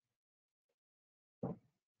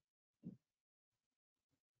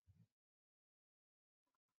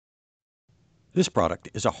 This product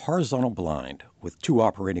is a horizontal blind with 2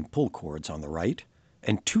 operating pull cords on the right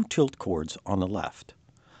and 2 tilt cords on the left.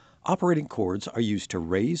 Operating cords are used to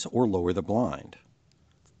raise or lower the blind.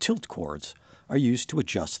 Tilt cords are used to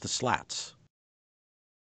adjust the slats.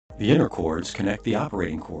 The inner cords connect the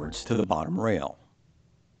operating cords to the bottom rail.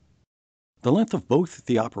 The length of both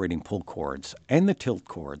the operating pull cords and the tilt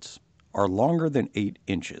cords are longer than 8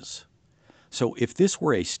 inches. So if this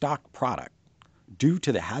were a stock product, due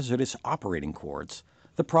to the hazardous operating cords,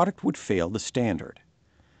 the product would fail the standard.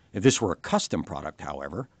 If this were a custom product,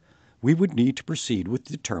 however, we would need to proceed with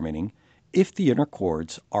determining if the inner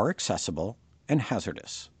cords are accessible and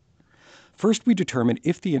hazardous. First, we determine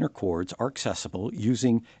if the inner cords are accessible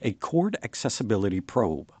using a cord accessibility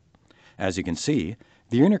probe. As you can see,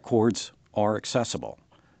 the inner cords are accessible.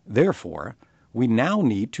 Therefore, we now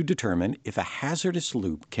need to determine if a hazardous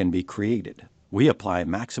loop can be created. We apply a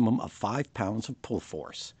maximum of 5 pounds of pull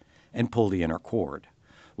force and pull the inner cord.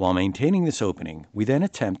 While maintaining this opening, we then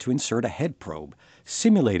attempt to insert a head probe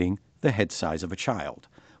simulating the head size of a child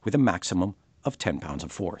with a maximum of 10 pounds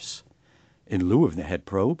of force. In lieu of the head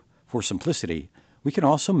probe, for simplicity, we can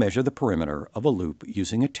also measure the perimeter of a loop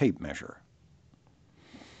using a tape measure.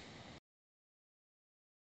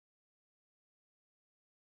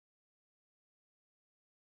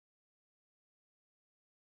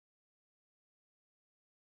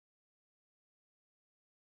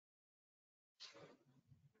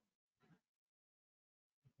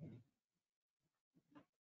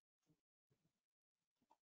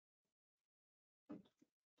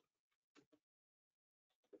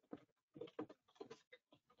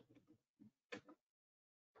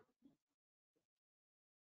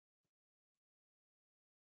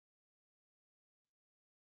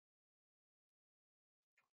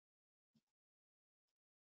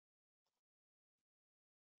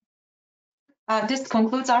 This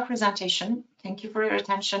concludes our presentation. Thank you for your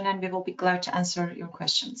attention, and we will be glad to answer your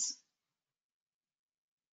questions.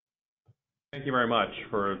 Thank you very much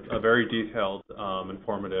for a very detailed,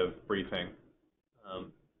 informative briefing.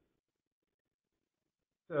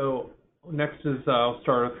 So next is I'll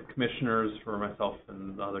start with commissioners for myself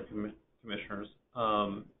and the other commissioners.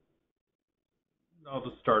 I'll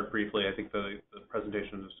just start briefly. I think the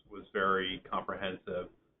presentation was very comprehensive.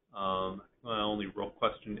 My only real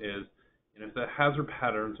question is, if the hazard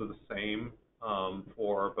patterns are the same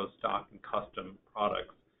for both stock and custom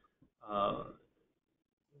products,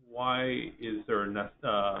 why is there a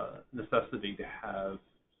necessity to have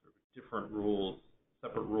sort of different rules,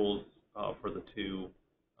 separate rules for the two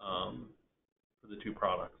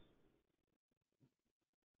products?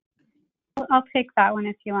 I'll take that one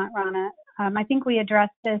if you want, Rana. I think we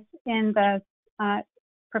addressed this in the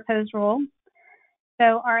proposed rule.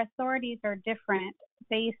 So our authorities are different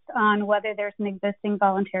based on whether there's an existing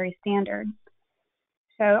voluntary standard.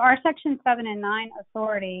 So our Section 7 and 9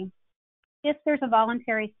 authority, if there's a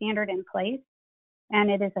voluntary standard in place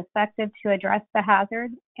and it is effective to address the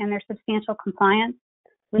hazard and there's substantial compliance,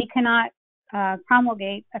 we cannot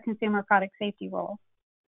promulgate a consumer product safety rule.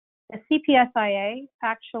 The CPSIA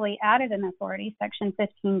actually added an authority, Section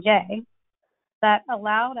 15J, that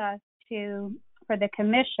allowed us for the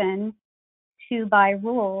Commission to, by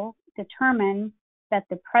rule, determine that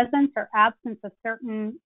the presence or absence of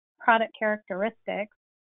certain product characteristics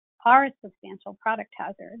are a substantial product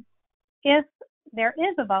hazard if there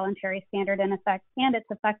is a voluntary standard in effect and it's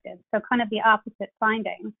effective. So kind of the opposite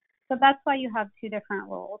finding. So that's why you have two different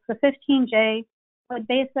rules. The 15J would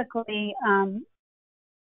basically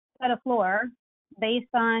set a floor based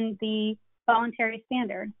on the voluntary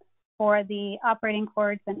standard for the operating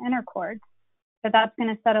cords and inner cords. So that's going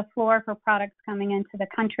to set a floor for products coming into the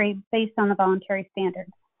country based on the voluntary standard.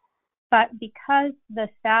 But because the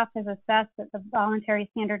staff has assessed that the voluntary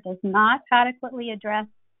standard does not adequately address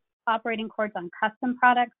operating cords on custom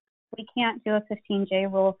products, we can't do a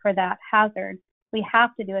 15J rule for that hazard. We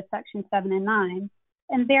have to do a Section 7 and 9.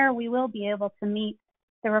 And there we will be able to meet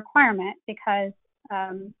the requirement because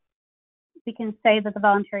we can say that the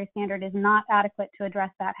voluntary standard is not adequate to address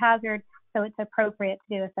that hazard. So it's appropriate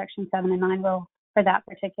to do a Section 7 and 9 rule for that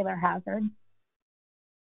particular hazard.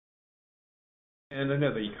 And I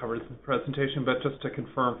know that you covered this in the presentation, but just to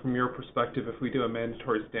confirm from your perspective, if we do a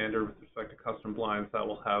mandatory standard with respect to custom blinds, that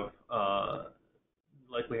will have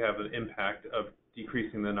likely have an impact of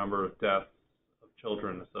decreasing the number of deaths of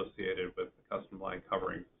children associated with the custom blind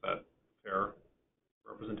covering. Is that a fair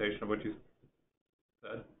representation of what you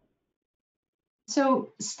said?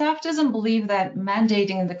 So staff doesn't believe that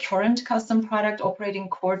mandating the current custom product operating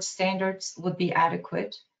cord standards would be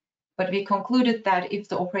adequate, but we concluded that if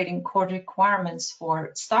the operating cord requirements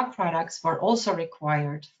for stock products were also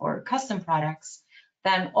required for custom products,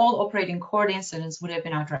 then all operating cord incidents would have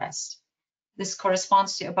been addressed. This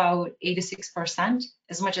corresponds to about 86%,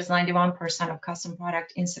 as much as 91% of custom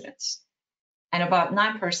product incidents. And about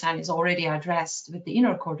 9% is already addressed with the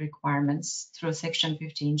inner code requirements through Section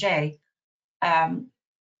 15J.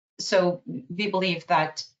 So we believe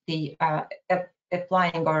that the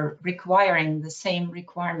applying or requiring the same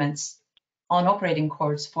requirements on operating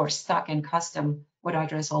codes for stock and custom would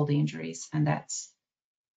address all the injuries, and that's.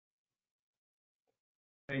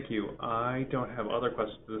 Thank you. I don't have other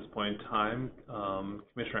questions at this point in time.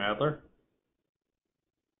 Commissioner Adler?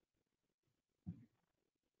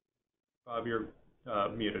 Bob, you're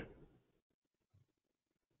muted.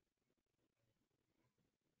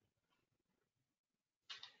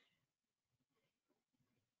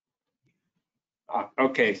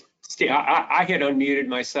 Okay, Steve, I had unmuted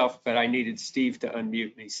myself, but I needed Steve to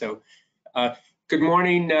unmute me. So good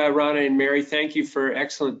morning, Rana and Mary. Thank you for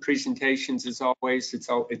excellent presentations as always.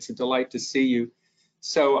 It's a delight to see you.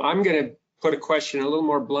 So I'm going to put a question a little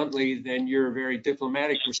more bluntly than your very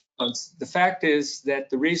diplomatic response. The fact is that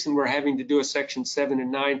the reason we're having to do a Section 7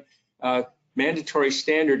 and 9 mandatory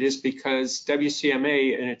standard is because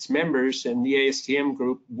WCMA and its members and the ASTM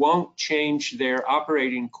group won't change their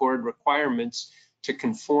operating code requirements to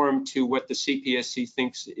conform to what the CPSC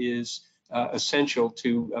thinks is essential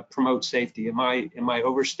to promote safety. Am I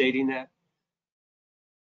overstating that?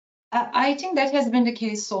 I think that has been the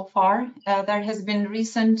case so far. There has been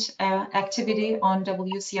recent activity on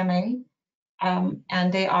WCMA,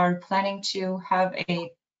 and they are planning to have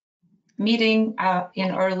a meeting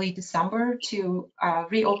in early December to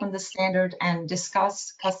reopen the standard and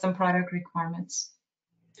discuss custom product requirements.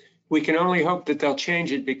 We can only hope that they'll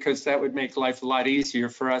change it, because that would make life a lot easier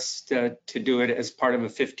for us to do it as part of a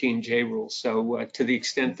 15J rule. So to the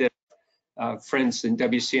extent that friends in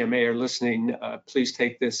WCMA are listening, please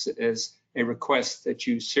take this as a request that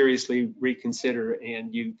you seriously reconsider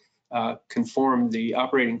and you conform the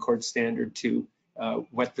operating code standard to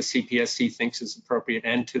what the CPSC thinks is appropriate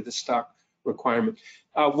and to the stock requirement.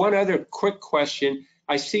 One other quick question.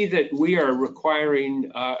 I see that we are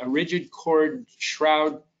requiring a rigid cord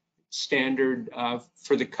shroud standard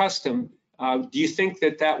for the custom. Do you think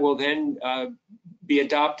that that will then be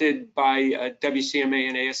adopted by WCMA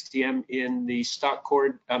and ASTM in the stock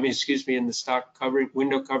cord, in the stock covering,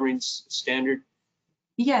 window coverings standard?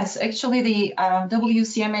 Yes, actually the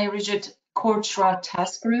WCMA rigid cord shroud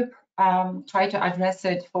task group tried to address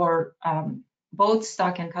it for both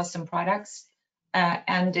stock and custom products.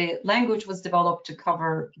 And the language was developed to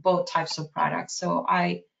cover both types of products. So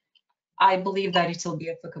I believe that it will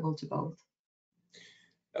be applicable to both.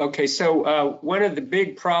 Okay, so one of the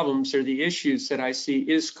big problems or the issues that I see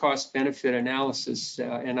is cost-benefit analysis,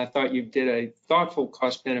 and I thought you did a thoughtful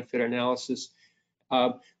cost-benefit analysis.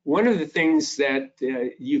 One of the things that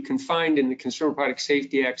you can find in the Consumer Product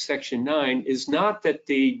Safety Act Section 9 is not that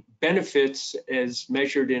the benefits, as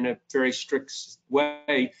measured in a very strict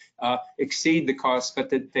way, exceed the cost,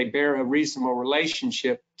 but that they bear a reasonable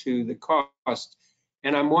relationship to the cost.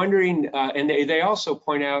 And I'm wondering, and they also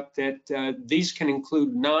point out that these can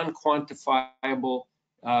include non-quantifiable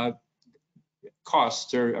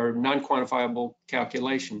costs or non-quantifiable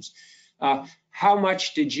calculations. How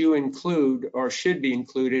much did you include or should be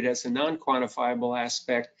included as a non-quantifiable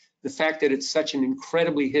aspect, the fact that it's such an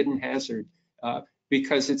incredibly hidden hazard?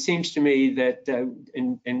 Because it seems to me that,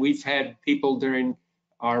 and we've had people during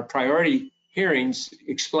our priority hearings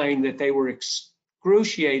explain that they were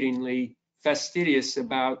excruciatingly fastidious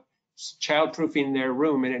about childproofing their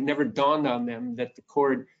room, and it never dawned on them that the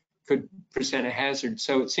cord could present a hazard.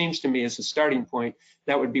 So it seems to me, as a starting point,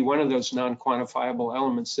 that would be one of those non-quantifiable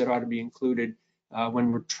elements that ought to be included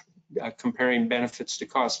when we're comparing benefits to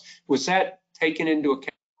costs. Was that taken into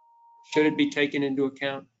account? Should it be taken into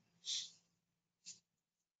account?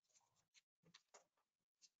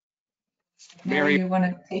 Mary, you want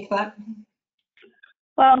to take that?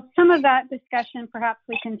 Well, some of that discussion perhaps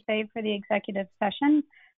we can save for the executive session,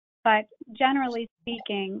 but generally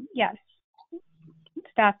speaking, yes,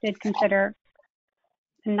 staff did consider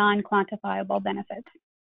non-quantifiable benefits.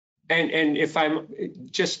 And if I'm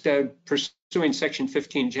just pursuing Section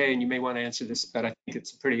 15J, and you may want to answer this, but I think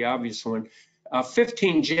it's a pretty obvious one.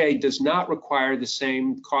 15J does not require the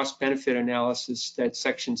same cost-benefit analysis that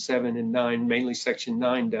Section 7 and 9, mainly Section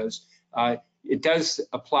 9 does. It does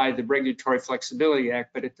apply the Regulatory Flexibility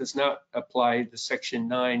Act, but it does not apply the Section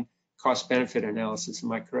 9 cost-benefit analysis.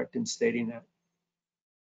 Am I correct in stating that?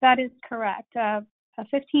 That is correct. A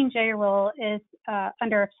 15J rule is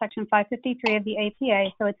under Section 553 of the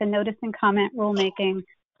APA, so it's a notice and comment rulemaking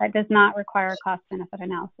that does not require cost-benefit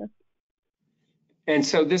analysis. And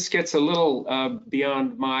so this gets a little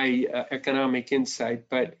beyond my economic insight,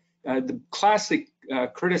 but the classic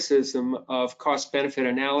criticism of cost-benefit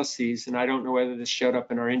analyses, and I don't know whether this showed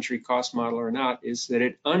up in our injury cost model or not, is that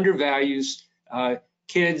it undervalues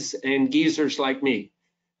kids and geezers like me.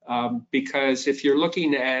 Because if you're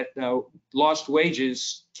looking at lost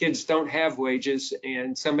wages, kids don't have wages,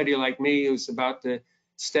 and somebody like me who's about to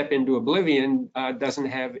step into oblivion doesn't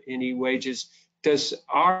have any wages. Does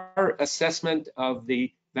our assessment of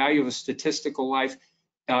the value of a statistical life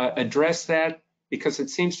address that? Because it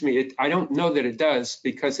seems to me, I don't know that it does,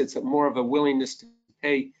 because it's more of a willingness to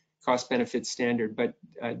pay cost-benefit standard. But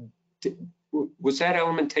was that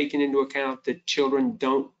element taken into account, that children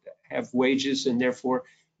don't have wages and therefore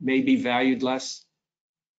may be valued less?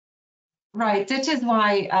 Right, that is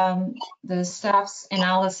why the staff's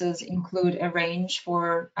analysis include a range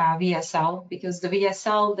for VSL, because the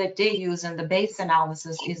VSL that they use in the base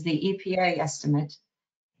analysis is the EPA estimate,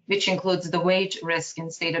 which includes the wage risk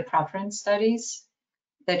and stated preference studies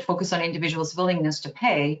that focus on individuals' willingness to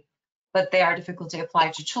pay, but they are difficult to apply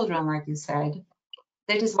to children, like you said.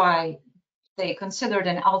 That is why they considered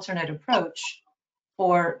an alternate approach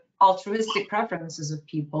for altruistic preferences of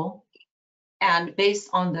people. And based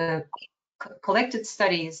on the collected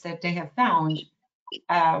studies that they have found,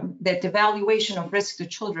 that the valuation of risk to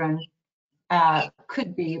children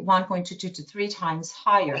could be 1.22 to 3 times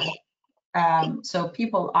higher. So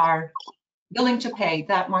people are willing to pay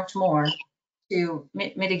that much more to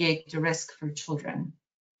mitigate the risk for children.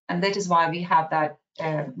 And that is why we have that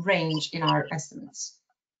range in our estimates.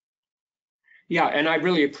 Yeah, and I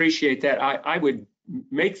really appreciate that. I would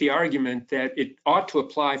make the argument that it ought to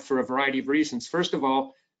apply for a variety of reasons. First of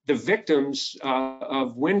all, the victims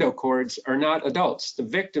of window cords are not adults. The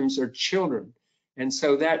victims are children. And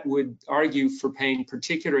so that would argue for paying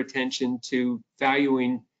particular attention to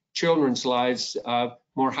valuing children's lives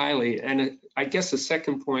more highly. And I guess the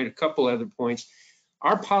second point, a couple other points,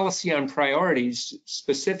 our policy on priorities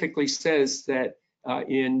specifically says that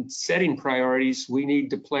in setting priorities, we need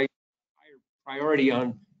to place higher priority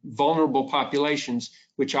on vulnerable populations,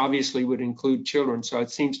 which obviously would include children. So it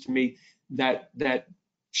seems to me that that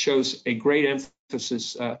shows a great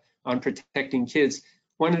emphasis on protecting kids.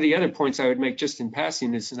 One of the other points I would make just in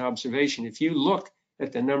passing is an observation. If you look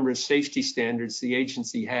at the number of safety standards the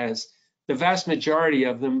agency has, the vast majority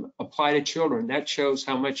of them apply to children. That shows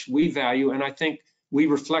how much we value, and I think we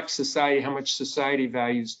reflect society, how much society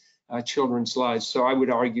values children's lives. So I would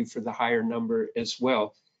argue for the higher number as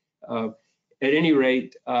well. At any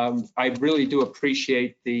rate, I really do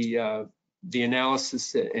appreciate the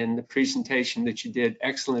analysis and the presentation that you did.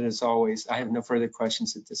 Excellent as always. I have no further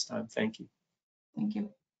questions at this time. Thank you. Thank you.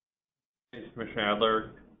 Thanks, Commissioner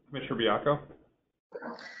Adler. Commissioner Bianco?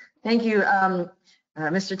 Thank you,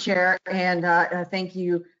 Mr. Chair, and thank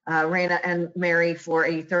you, Raina and Mary, for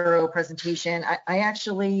a thorough presentation. I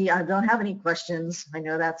actually don't have any questions. I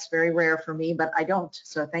know that's very rare for me, but I don't.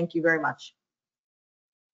 So thank you very much.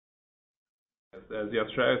 As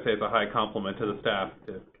yesterday, I would say it's a high compliment to the staff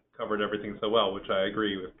to covered everything so well, which I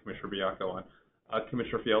agree with Commissioner Bianco on.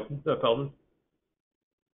 Commissioner Feldman?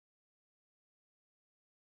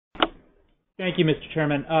 Thank you, Mr.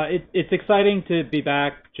 Chairman. It's exciting to be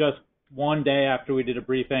back just one day after we did a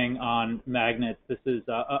briefing on magnets. This is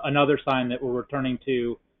another sign that we're returning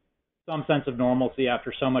to some sense of normalcy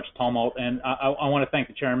after so much tumult, and I want to thank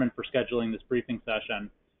the chairman for scheduling this briefing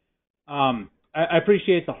session. I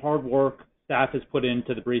appreciate the hard work staff has put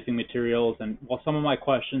into the briefing materials, and while some of my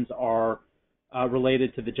questions are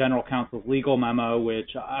related to the General Counsel's legal memo,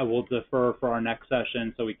 which I will defer for our next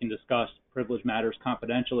session so we can discuss privileged matters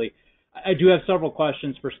confidentially, I do have several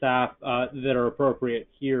questions for staff that are appropriate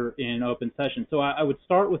here in open session. So I would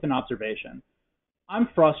start with an observation. I'm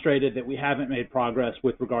frustrated that we haven't made progress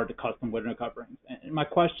with regard to custom window coverings. And my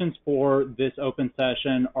questions for this open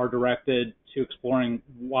session are directed to exploring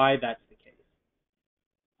why that's the case.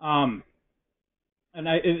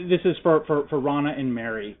 This is for Rana and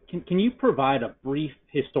Mary. Can you provide a brief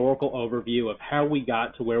historical overview of how we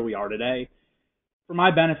got to where we are today? For my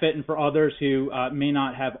benefit and for others who may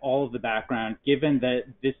not have all of the background, given that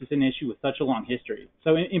this is an issue with such a long history.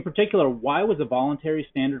 So in particular, why was a voluntary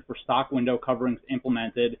standard for stock window coverings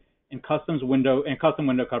implemented and custom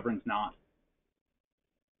window coverings not?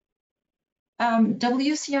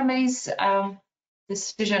 WCMA's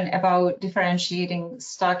decision about differentiating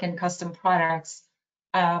stock and custom products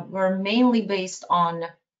were mainly based on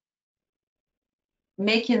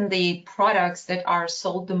making the products that are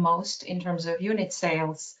sold the most in terms of unit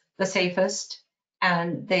sales the safest,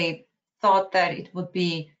 and they thought that it would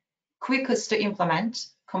be quickest to implement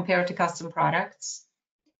compared to custom products.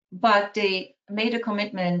 But they made a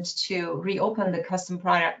commitment to reopen the custom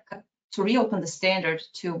product to reopen the standard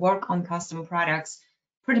to work on custom products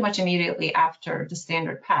pretty much immediately after the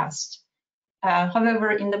standard passed.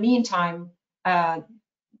 However, in the meantime,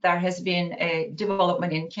 there has been a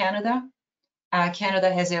development in Canada.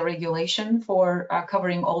 Canada has a regulation for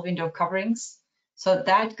covering all window coverings. So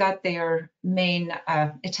that got their main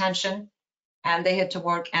attention, and they had to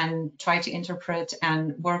work and try to interpret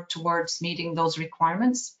and work towards meeting those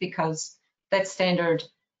requirements, because that standard,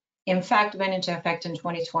 in fact, went into effect in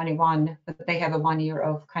 2021, but they have a 1 year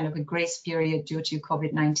of kind of a grace period due to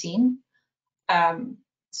COVID-19.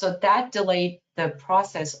 So that delayed the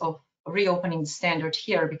process of reopening the standard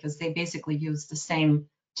here, because they basically used the same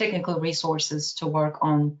technical resources to work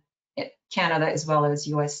on Canada as well as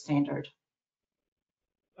US standard.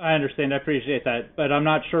 I understand. I appreciate that. But I'm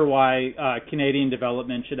not sure why Canadian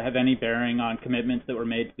development should have any bearing on commitments that were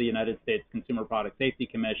made to the United States Consumer Product Safety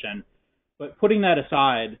Commission. But putting that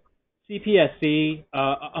aside, CPSC,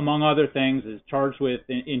 among other things, is charged with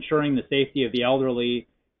ensuring the safety of the elderly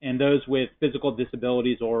and those with physical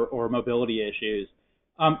disabilities or mobility issues.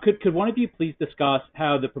 Could one of you please discuss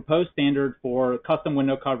how the proposed standard for custom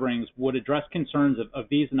window coverings would address concerns of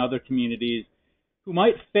these and other communities who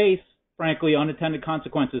might face, frankly, unintended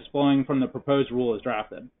consequences flowing from the proposed rule as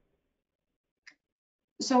drafted?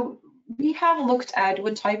 So we have looked at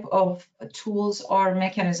what type of tools or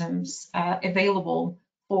mechanisms available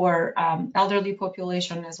for elderly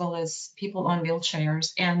population as well as people on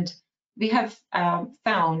wheelchairs. And we have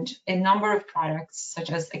found a number of products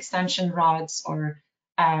such as extension rods or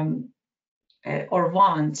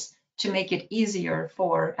wands to make it easier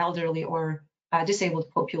for elderly or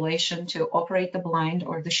disabled population to operate the blind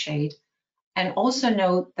or the shade. And also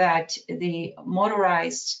note that the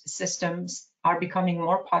motorized systems are becoming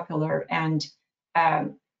more popular and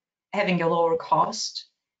having a lower cost,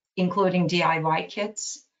 including DIY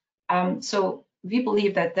kits. So we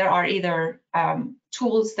believe that there are either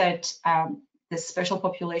tools that this special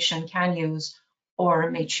population can use,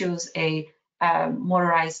 or may choose a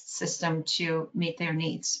motorized system to meet their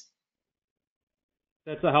needs.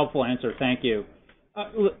 That's a helpful answer. Thank you.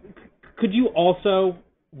 Could you also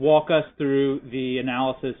walk us through the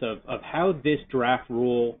analysis of how this draft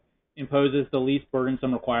rule imposes the least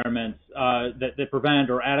burdensome requirements that prevent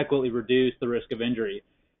or adequately reduce the risk of injury?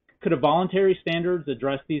 Could a voluntary standards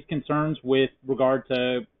address these concerns with regard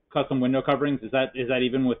to custom window coverings? Is that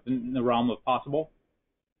even within the realm of possible?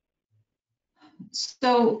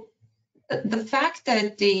 So the fact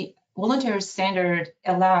that the voluntary standard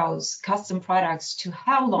allows custom products to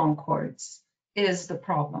have long cords is the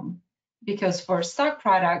problem. Because for stock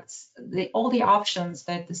products, all the options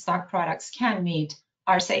that the stock products can meet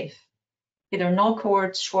are safe. Either no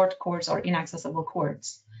cords, short cords, or inaccessible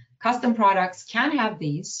cords. Custom products can have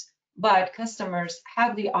these, but customers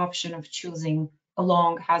have the option of choosing a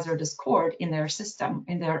long hazardous cord in their system,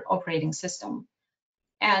 in their operating system.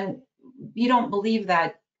 And we don't believe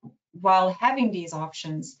that while having these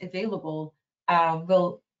options available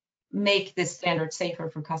will make this standard safer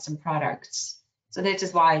for custom products. So that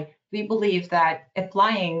is why we believe that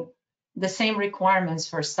applying the same requirements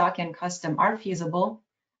for stock and custom are feasible,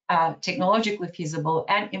 technologically feasible,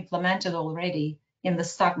 and implemented already in the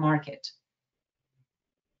stock market.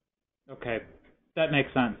 Okay, that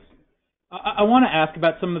makes sense. I want to ask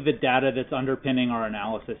about some of the data that's underpinning our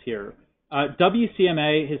analysis here.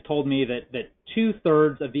 WCMA has told me that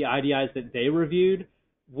 2/3 of the IDIs that they reviewed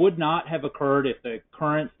would not have occurred if the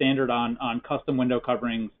current standard on custom window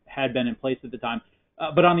coverings had been in place at the time.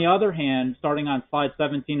 But on the other hand, starting on slide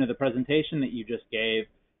 17 of the presentation that you just gave,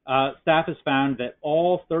 staff has found that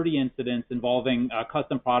all 30 incidents involving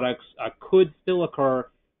custom products could still occur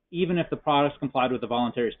even if the products complied with the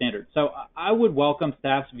voluntary standard. So I would welcome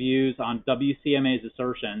staff's views on WCMA's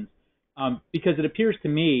assertions because it appears to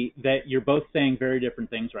me that you're both saying very different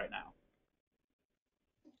things right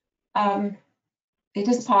now. It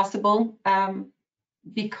is possible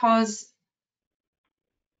because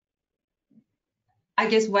I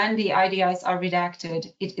guess when the IDIs are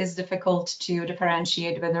redacted, it is difficult to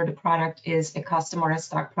differentiate whether the product is a custom or a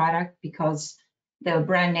stock product because the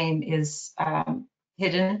brand name is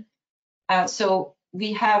hidden. So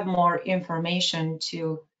we have more information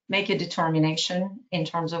to make a determination in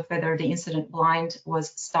terms of whether the incident blind was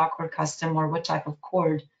stock or custom or what type of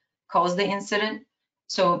cord caused the incident.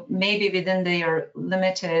 So maybe within their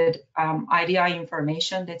limited IDI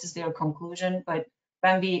information, that is their conclusion. But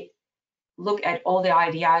when we look at all the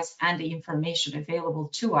IDIs and the information available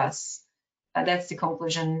to us, that's the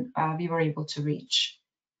conclusion we were able to reach.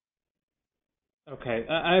 Okay,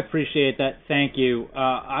 I appreciate that. Thank you.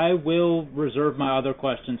 I will reserve my other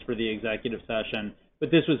questions for the executive session.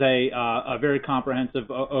 but this was a very comprehensive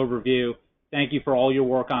overview. Thank you for all your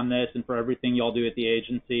work on this and for everything y'all do at the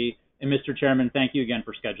agency. And Mr. Chairman, thank you again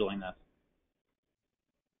for scheduling this.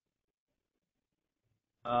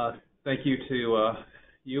 Thank you to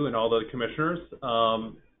you and all the commissioners,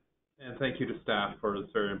 and thank you to staff for this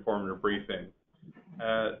very informative briefing.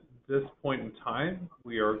 At this point in time,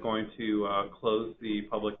 we are going to close the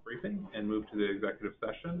public briefing and move to the executive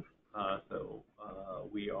session. So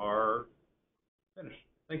we are finished.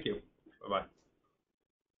 Thank you.